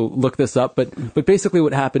 so look this up. But basically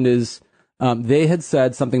what happened is, they had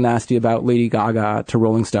said something nasty about Lady Gaga to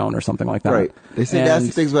Rolling Stone or something like that. Right. They say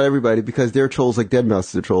nasty things about everybody because they're trolls like Deadmau5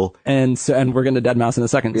 is a troll. And we're going to Deadmau5 in a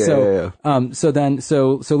second.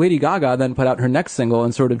 So Lady Gaga then put out her next single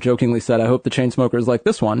and sort of jokingly said, I hope the Chainsmokers like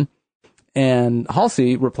this one. And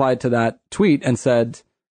Halsey replied to that tweet and said,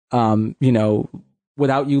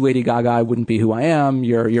 without you, Lady Gaga, I wouldn't be who I am.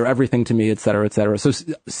 You're everything to me, et cetera, et cetera. So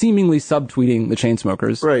seemingly subtweeting the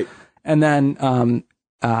Chainsmokers. Right. And then,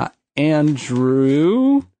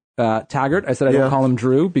 Andrew, Taggart, I said I don't call him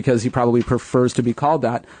Drew because he probably prefers to be called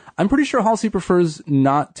that. I'm pretty sure Halsey prefers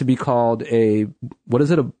not to be called a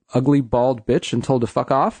ugly bald bitch and told to fuck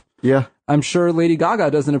off. Yeah. I'm sure Lady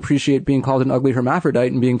Gaga doesn't appreciate being called an ugly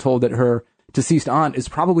hermaphrodite and being told that her deceased aunt is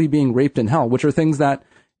probably being raped in hell, which are things that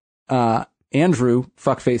Andrew,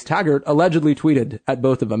 fuckface Taggart, allegedly tweeted at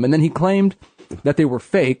both of them. And then he claimed that they were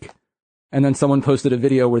fake. And then someone posted a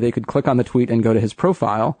video where they could click on the tweet and go to his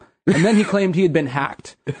profile. And then he claimed he had been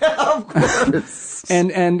hacked. Of course.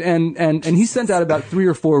 And he sent out about 3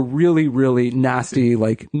 or 4 really, really nasty,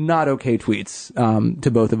 like not okay tweets,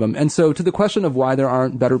 to both of them. And so to the question of why there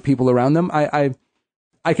aren't better people around them, I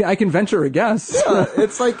can venture a guess. Yeah,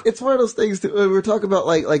 it's one of those things we're talking about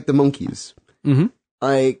like the Monkees. Mm-hmm.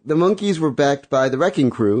 Like the Monkees were backed by the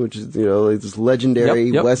Wrecking Crew, which is, this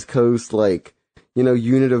legendary West Coast,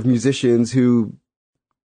 unit of musicians who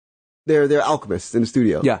they're alchemists in the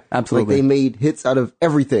studio. Yeah, absolutely. Like they made hits out of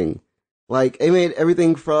everything. Like they made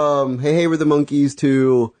everything from Hey Hey We're the Monkees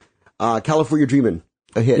to California Dreamin',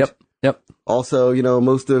 a hit. Yep. Also,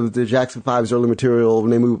 most of the Jackson 5's early material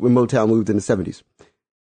when Motown moved in the 70s.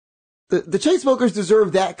 The Chainsmokers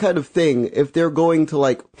deserve that kind of thing if they're going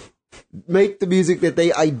to make the music that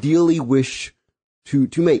they ideally wish to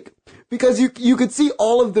make. Because you could see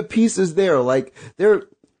all of the pieces there. And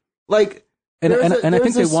I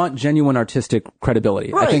think they want genuine artistic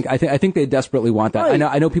credibility. Right. I think they desperately want that. Right.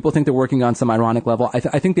 I know people think they're working on some ironic level.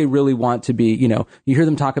 I think they really want to be, you hear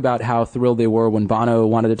them talk about how thrilled they were when Bono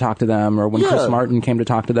wanted to talk to them or when Chris Martin came to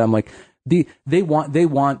talk to them. Like they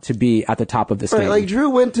want to be at the top of the stage. Right. Like Drew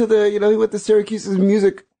went to he went to Syracuse's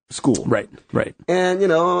music school. Right. And,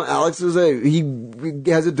 Alex he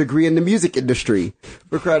has a degree in the music industry,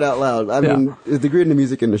 for crying out loud. I mean, a degree in the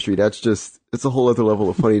music industry, it's a whole other level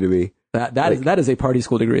of funny to me. That is a party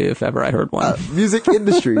school degree if ever I heard one. Music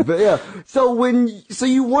industry, but yeah. So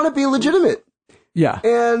you want to be legitimate. Yeah.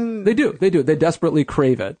 And they do. They desperately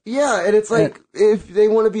crave it. Yeah. And it's if they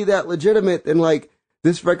want to be that legitimate, then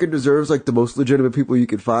this record deserves the most legitimate people you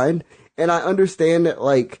could find. And I understand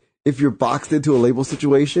that if you're boxed into a label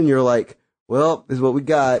situation, you're well, this is what we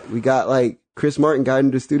got. We got Chris Martin got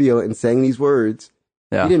into the studio and sang these words.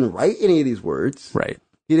 Yeah. He didn't write any of these words. Right.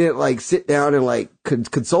 He didn't like sit down and like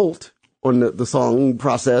consult on the song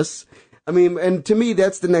process. I mean, and to me,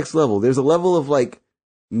 that's the next level. There's a level of like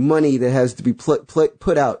money that has to be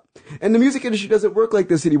put out. And the music industry doesn't work like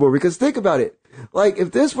this anymore, because think about it. Like,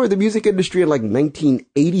 if this were the music industry in like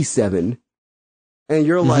 1987, and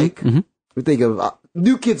you're like, we think of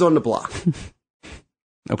New Kids on the Block.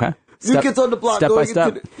 Okay. New Kids on the Block, step by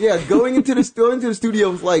step. going into the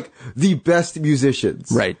studio with like the best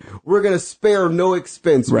musicians. Right. We're gonna spare no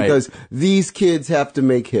expense Right. because these kids have to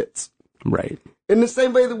make hits. Right. In the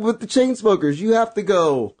same way that with the Chainsmokers, you have to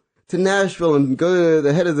go to Nashville and go to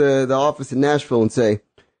the head of the office in Nashville and say,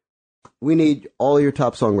 we need all your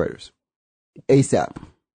top songwriters. ASAP.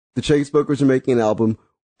 The Chainsmokers are making an album.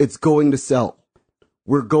 It's going to sell.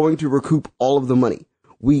 We're going to recoup all of the money.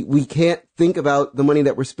 We can't think about the money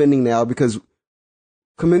that we're spending now, because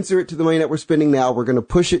commensurate to the money that we're spending now, we're going to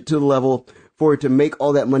push it to the level for it to make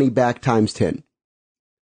all that money back times 10.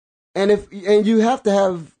 And you have to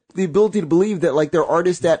have the ability to believe that like there are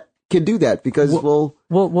artists that can do that, because well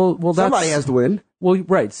somebody has to win. Well,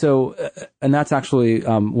 right. So, and that's actually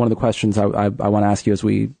one of the questions I want to ask you as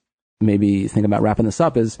we maybe think about wrapping this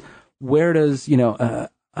up is, where does,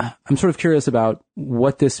 I'm sort of curious about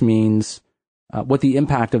what this means, what the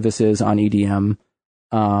impact of this is on EDM,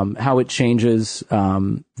 how it changes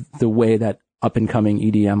the way that up-and-coming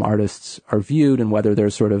EDM artists are viewed, and whether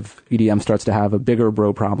there's sort of EDM starts to have a bigger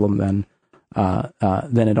bro problem than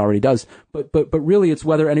it already does. But really, it's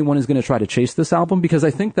whether anyone is going to try to chase this album, because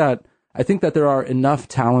I think that there are enough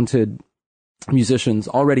talented musicians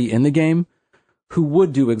already in the game who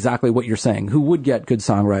would do exactly what you're saying, who would get good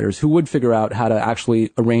songwriters, who would figure out how to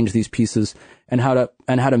actually arrange these pieces and how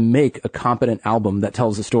to make a competent album that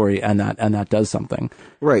tells a story and that does something.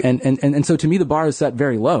 Right. And so to me, the bar is set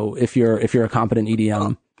very low if you're a competent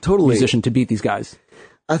EDM musician to beat these guys.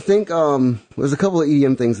 I think there's a couple of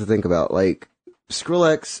EDM things to think about. Like,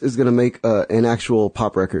 Skrillex is going to make an actual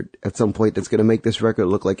pop record at some point that's going to make this record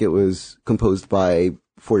look like it was composed by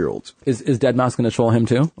 4-year-olds. Is Deadmau5 going to troll him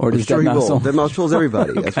too? Or does Deadmau5 trolls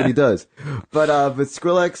everybody. Okay. That's what he does. But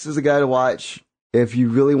Skrillex is a guy to watch if you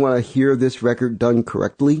really want to hear this record done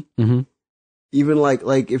correctly. Mm-hmm. Even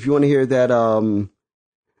like if you want to hear that,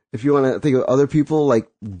 if you want to think of other people,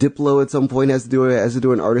 like Diplo at some point has to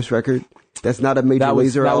do an artist record. That's not a Major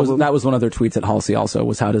Lazer album. That was one of their tweets at Halsey also,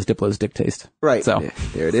 was how does Diplo's dick taste? Right. So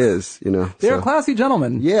there it is, They're classy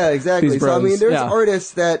gentlemen. Yeah, exactly. So I mean, there's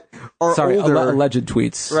artists that are older. Alleged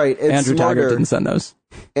tweets. Right. And Andrew Taggart didn't send those.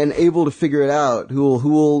 And able to figure it out, who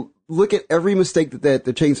will look at every mistake that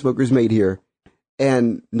the Chainsmokers made here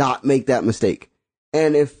and not make that mistake.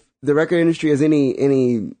 And if the record industry has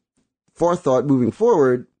any forethought moving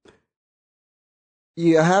forward,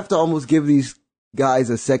 you have to almost give these guys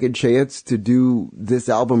a second chance to do this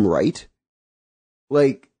album right.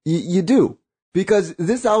 Like, you do. Because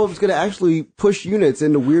this album's going to actually push units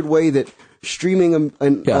in the weird way that streaming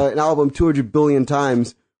an album 200 billion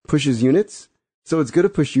times pushes units. So it's going to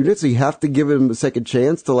push units, so you have to give him a second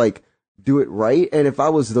chance to, like, do it right. And if I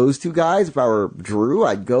was those two guys, if I were Drew,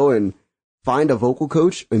 I'd go and find a vocal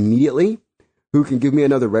coach immediately who can give me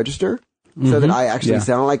another register. So that I actually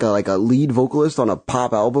sound like a lead vocalist on a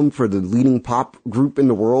pop album for the leading pop group in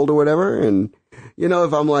the world or whatever. And,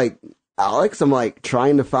 if I'm like Alex, I'm like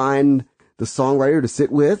trying to find the songwriter to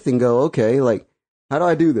sit with and go, okay, like, how do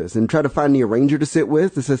I do this? And try to find the arranger to sit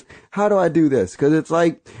with that says, how do I do this? Cause it's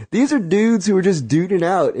like, these are dudes who are just duding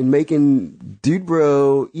out and making dude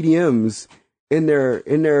bro EDMs in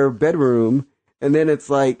their bedroom. And then it's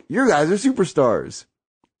like, your guys are superstars.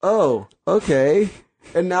 Oh, okay.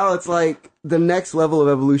 And now it's like the next level of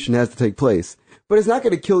evolution has to take place. But it's not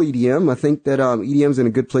going to kill EDM. I think that EDM's in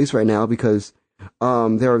a good place right now because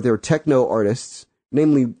there are techno artists,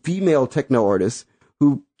 namely female techno artists,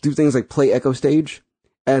 who do things like play Echo Stage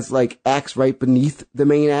as like acts right beneath the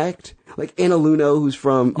main act. Like Anna Luno, who's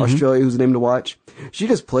from Australia, who's a name to watch. She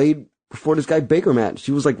just played before this guy Baker Matt.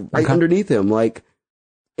 She was like right underneath him, like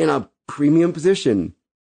in a premium position.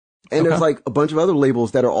 And there's like a bunch of other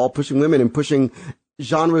labels that are all pushing women and pushing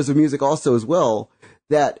genres of music also as well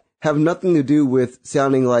that have nothing to do with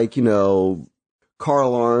sounding like, car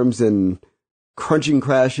alarms and crunching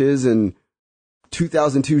crashes and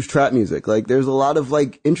 2002's trap music. Like, there's a lot of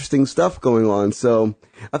like interesting stuff going on. So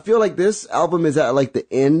I feel like this album is at like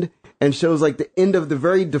the end and shows like the end of the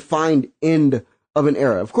very defined end of an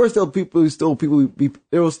era. Of course, there will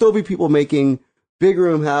still be people making big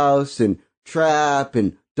room house and trap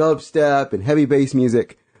and dubstep and heavy bass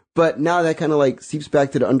music. But now that kind of like seeps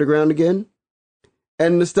back to the underground again.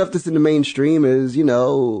 And the stuff that's in the mainstream is,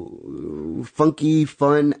 funky,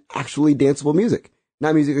 fun, actually danceable music.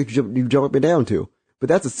 not music that you jump up and down to. But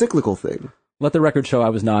that's a cyclical thing. Let the record show I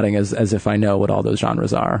was nodding as if I know what all those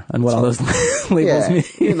genres are and what all those labels mean.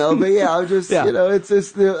 You know, but yeah, I just, you know, it's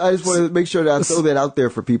just, I just want to make sure that I throw that out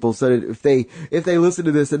there for people so that if they listen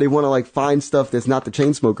to this and they want to like find stuff that's not the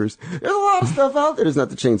Chainsmokers, there's a lot of stuff out there that's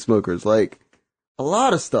not the Chainsmokers, like a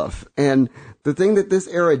lot of stuff. And the thing that this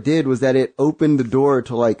era did was that it opened the door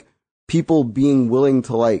to like people being willing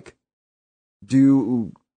to like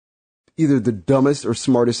do either the dumbest or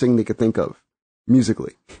smartest thing they could think of.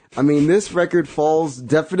 Musically. I mean, this record falls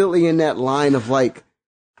definitely in that line of like,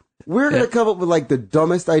 we're going to come up with like the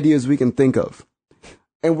dumbest ideas we can think of.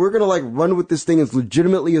 And we're going to like run with this thing as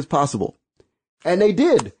legitimately as possible. And they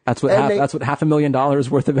did. That's what $500,000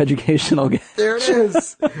 worth of education will get. There it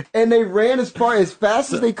is. And they ran as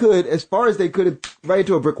fast as they could, right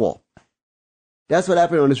into a brick wall. That's what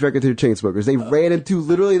happened on this record to the Chainsmokers. They ran into,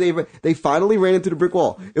 they finally ran into the brick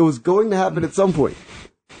wall. It was going to happen at some point.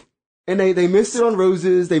 And they missed it on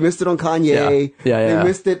Roses. They missed it on Kanye. They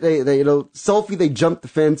missed it. They Selfie, they jumped the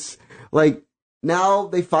fence. Like, now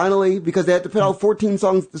they finally, because they had to put out 14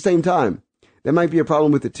 songs at the same time. That might be a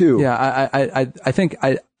problem with it too. Yeah, I think,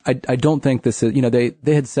 I don't think this is, you know, they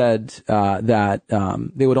had said, that,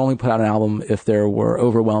 they would only put out an album if there were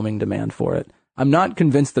overwhelming demand for it. I'm not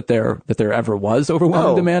convinced that there ever was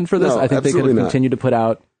overwhelming demand for this. I think they could have continued to put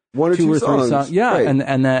out one or two or three songs. Yeah. Right.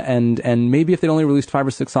 And maybe if they'd only released 5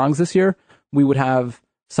 or 6 songs this year, we would have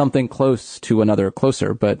something close to another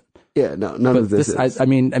Closer, but yeah, no, none of this is. I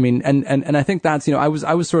mean, and I think that's, you know, I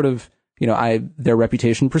was sort of, you know, their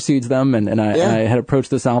reputation precedes them, and I had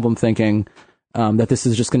approached this album thinking, that this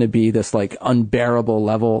is just going to be this like unbearable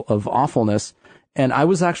level of awfulness. And I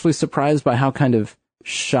was actually surprised by how kind of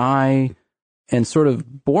shy and sort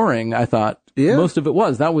of boring I thought most of it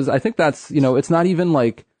was. I think that's, you know, it's not even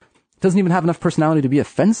like, doesn't even have enough personality to be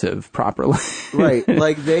offensive properly. Right.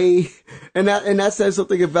 Like and that says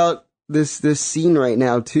something about this scene right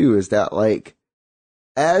now too, is that like,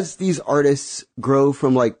 as these artists grow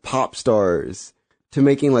from like pop stars to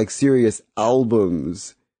making like serious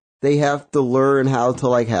albums, they have to learn how to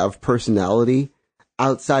like have personality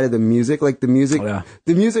outside of the music. Like the music,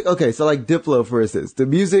 okay. So like Diplo, for instance, the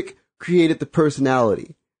music created the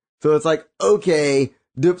personality. So it's like, okay,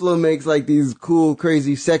 Diplo makes like these cool,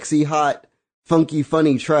 crazy, sexy, hot, funky,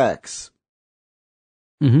 funny tracks.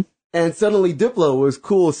 Mm-hmm. And suddenly Diplo was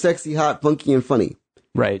cool, sexy, hot, funky, and funny.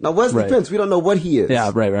 Right. Now Wesley Pence, we don't know what he is.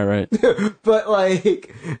 Yeah, right. But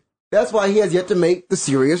like, that's why he has yet to make the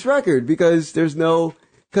serious record, because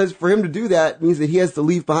because for him to do that means that he has to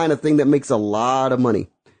leave behind a thing that makes a lot of money.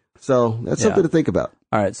 So that's something to think about.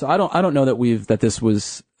 All right. So I don't know that this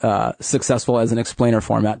was, successful as an explainer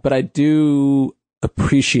format, but I do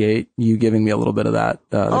appreciate you giving me a little bit of that,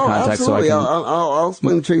 the context. Absolutely. So I'll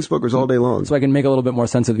explain the Chainsmokers all day long. So I can make a little bit more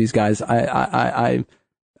sense of these guys. I'm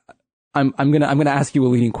gonna ask you a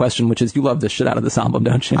leading question, which is, you love the shit out of this album,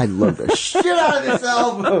 don't you? I love the shit out of this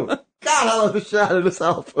album. God, I love the shit out of this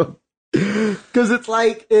album. Cause it's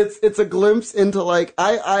like, it's a glimpse into like,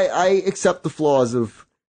 I accept the flaws of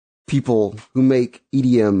people who make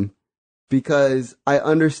EDM because I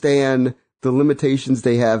understand the limitations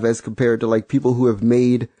they have as compared to like people who have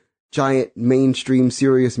made giant mainstream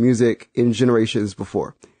serious music in generations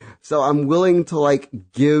before. So I'm willing to let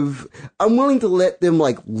them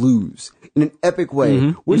like lose in an epic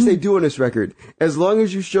way, which they do on this record. As long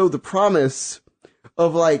as you show the promise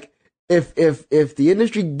of like, if the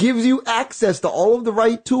industry gives you access to all of the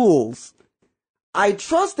right tools, I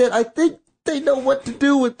trust it. I think they know what to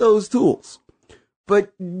do with those tools.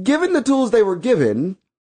 But given the tools they were given,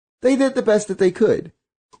 they did the best that they could,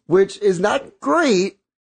 which is not great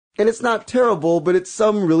and it's not terrible, but it's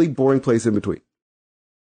some really boring place in between.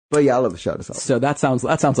 But yeah, I love the shot of this album. So that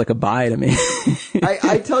sounds like a buy to me.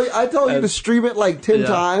 I tell you to stream it like 10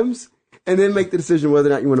 times and then make the decision whether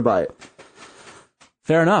or not you want to buy it.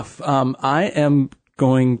 Fair enough. I am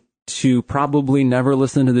going to probably never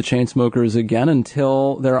listen to the Chainsmokers again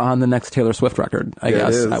until they're on the next Taylor Swift record, I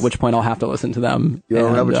guess, at which point I'll have to listen to them. You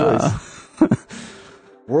don't have a choice.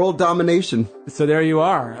 World domination. So there you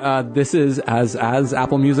are. This is, as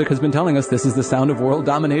Apple Music has been telling us, this is the sound of world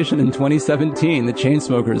domination in 2017. The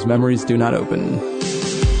Chainsmokers, Memories Do Not Open.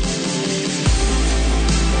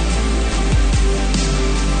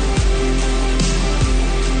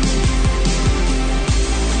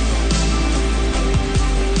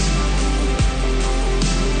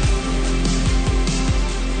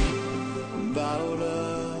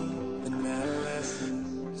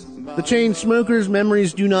 The Chainsmokers,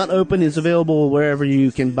 Memories Do Not Open, is available wherever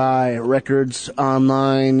you can buy records,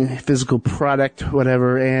 online, physical product,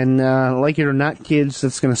 whatever. And like it or not, kids,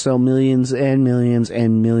 that's going to sell millions and millions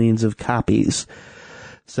and millions of copies.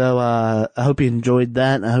 So I hope you enjoyed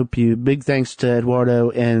that. I hope you, big thanks to Eduardo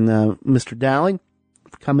and Mr. Dowling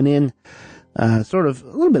for coming in sort of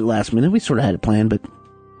a little bit last minute. We sort of had it planned, but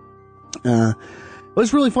it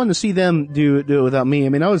was really fun to see them do it without me. I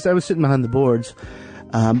mean, I was sitting behind the boards,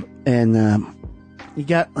 and you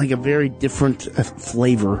got like a very different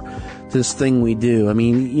flavor to this thing we do. I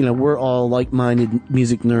mean, you know, we're all like-minded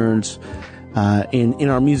music nerds in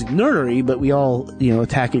our music nerdery, but we all, you know,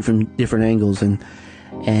 attack it from different angles.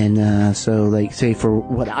 And so, like, say, for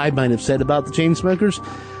what I might have said about the Chainsmokers,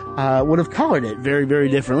 would have colored it very, very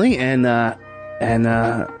differently, and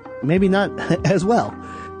maybe not as well.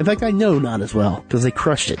 In fact, I know not as well, because they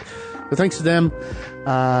crushed it. But thanks to them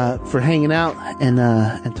for hanging out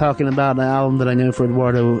and talking about an album that I know for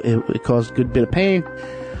Eduardo it caused a good bit of pain.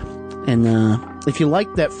 And if you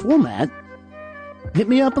like that format, hit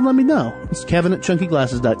me up and let me know. It's Kevin at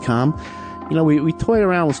chunkyglasses.com. You know, we toy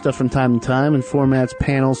around with stuff from time to time, and formats,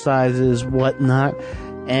 panel sizes, whatnot.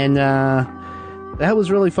 And that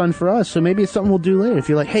was really fun for us, so maybe it's something we'll do later. If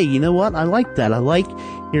you're like, hey, you know what? I like that. I like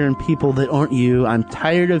hearing people that aren't you. I'm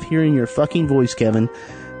tired of hearing your fucking voice, Kevin.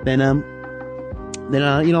 Then you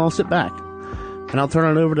know, I'll sit back and I'll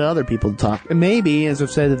turn it over to other people to talk. And maybe, as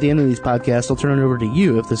I've said at the end of these podcasts, I'll turn it over to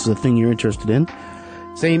you if this is a thing you're interested in.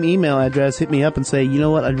 Same email address. Hit me up and say, you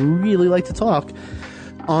know what? I'd really like to talk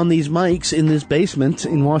on these mics in this basement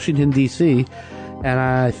in Washington, D.C., and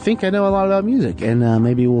I think I know a lot about music, and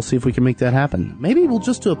maybe we'll see if we can make that happen. Maybe we'll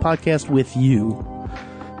just do a podcast with you.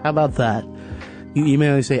 How about that? You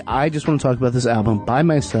email and say, I just want to talk about this album by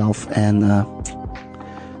myself, and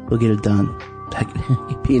we'll get it done.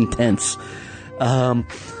 It'd be intense.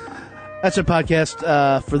 That's our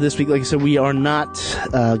podcast for this week. Like I said, we are not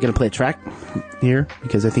going to play a track here,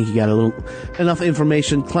 because I think you got enough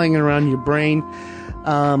information clanging around your brain.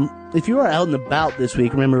 If you are out and about this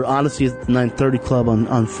week, remember Odyssey is at the 930 Club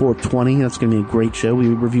on 420. That's going to be a great show. We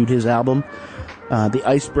reviewed his album, The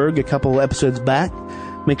Iceberg, a couple episodes back.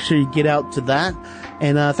 Make sure you get out to that.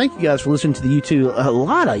 And thank you guys for listening to the U2. A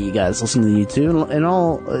lot of you guys listen to the U2, and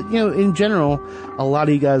all, you know, in general, a lot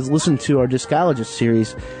of you guys listen to our Discologist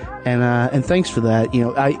series. And thanks for that. You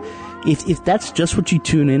know, if that's just what you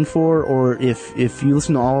tune in for, or if you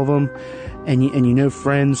listen to all of them, and you know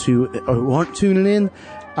friends who aren't tuning in,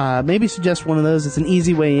 maybe suggest one of those. It's an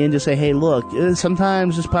easy way in to say, hey, look,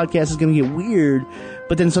 sometimes this podcast is going to get weird,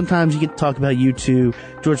 but then sometimes you get to talk about U2,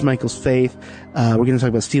 George Michael's Faith. We're going to talk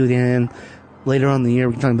about Steely Dan. Later on in the year,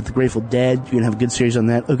 we're going to talk about the Grateful Dead. You're going to have a good series on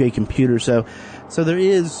that. OK Computer. So there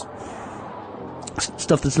is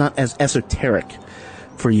stuff that's not as esoteric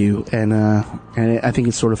for you, and I think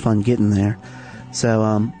it's sort of fun getting there.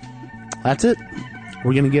 So that's it.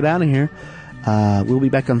 We're going to get out of here. We'll be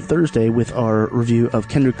back on Thursday with our review of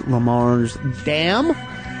Kendrick Lamar's Damn.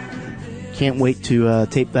 Can't wait to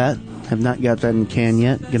tape that. Have not got that in the can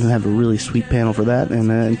yet. Going to have a really sweet panel for that.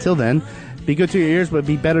 And until then, be good to your ears, but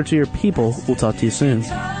be better to your people. We'll talk to you soon.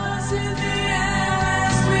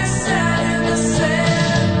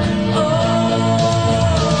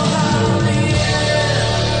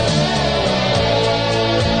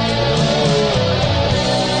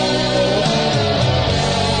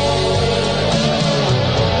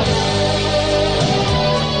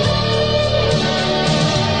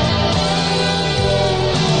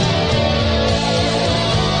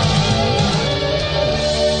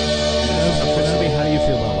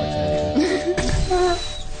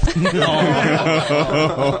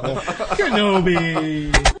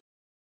 Kenobi.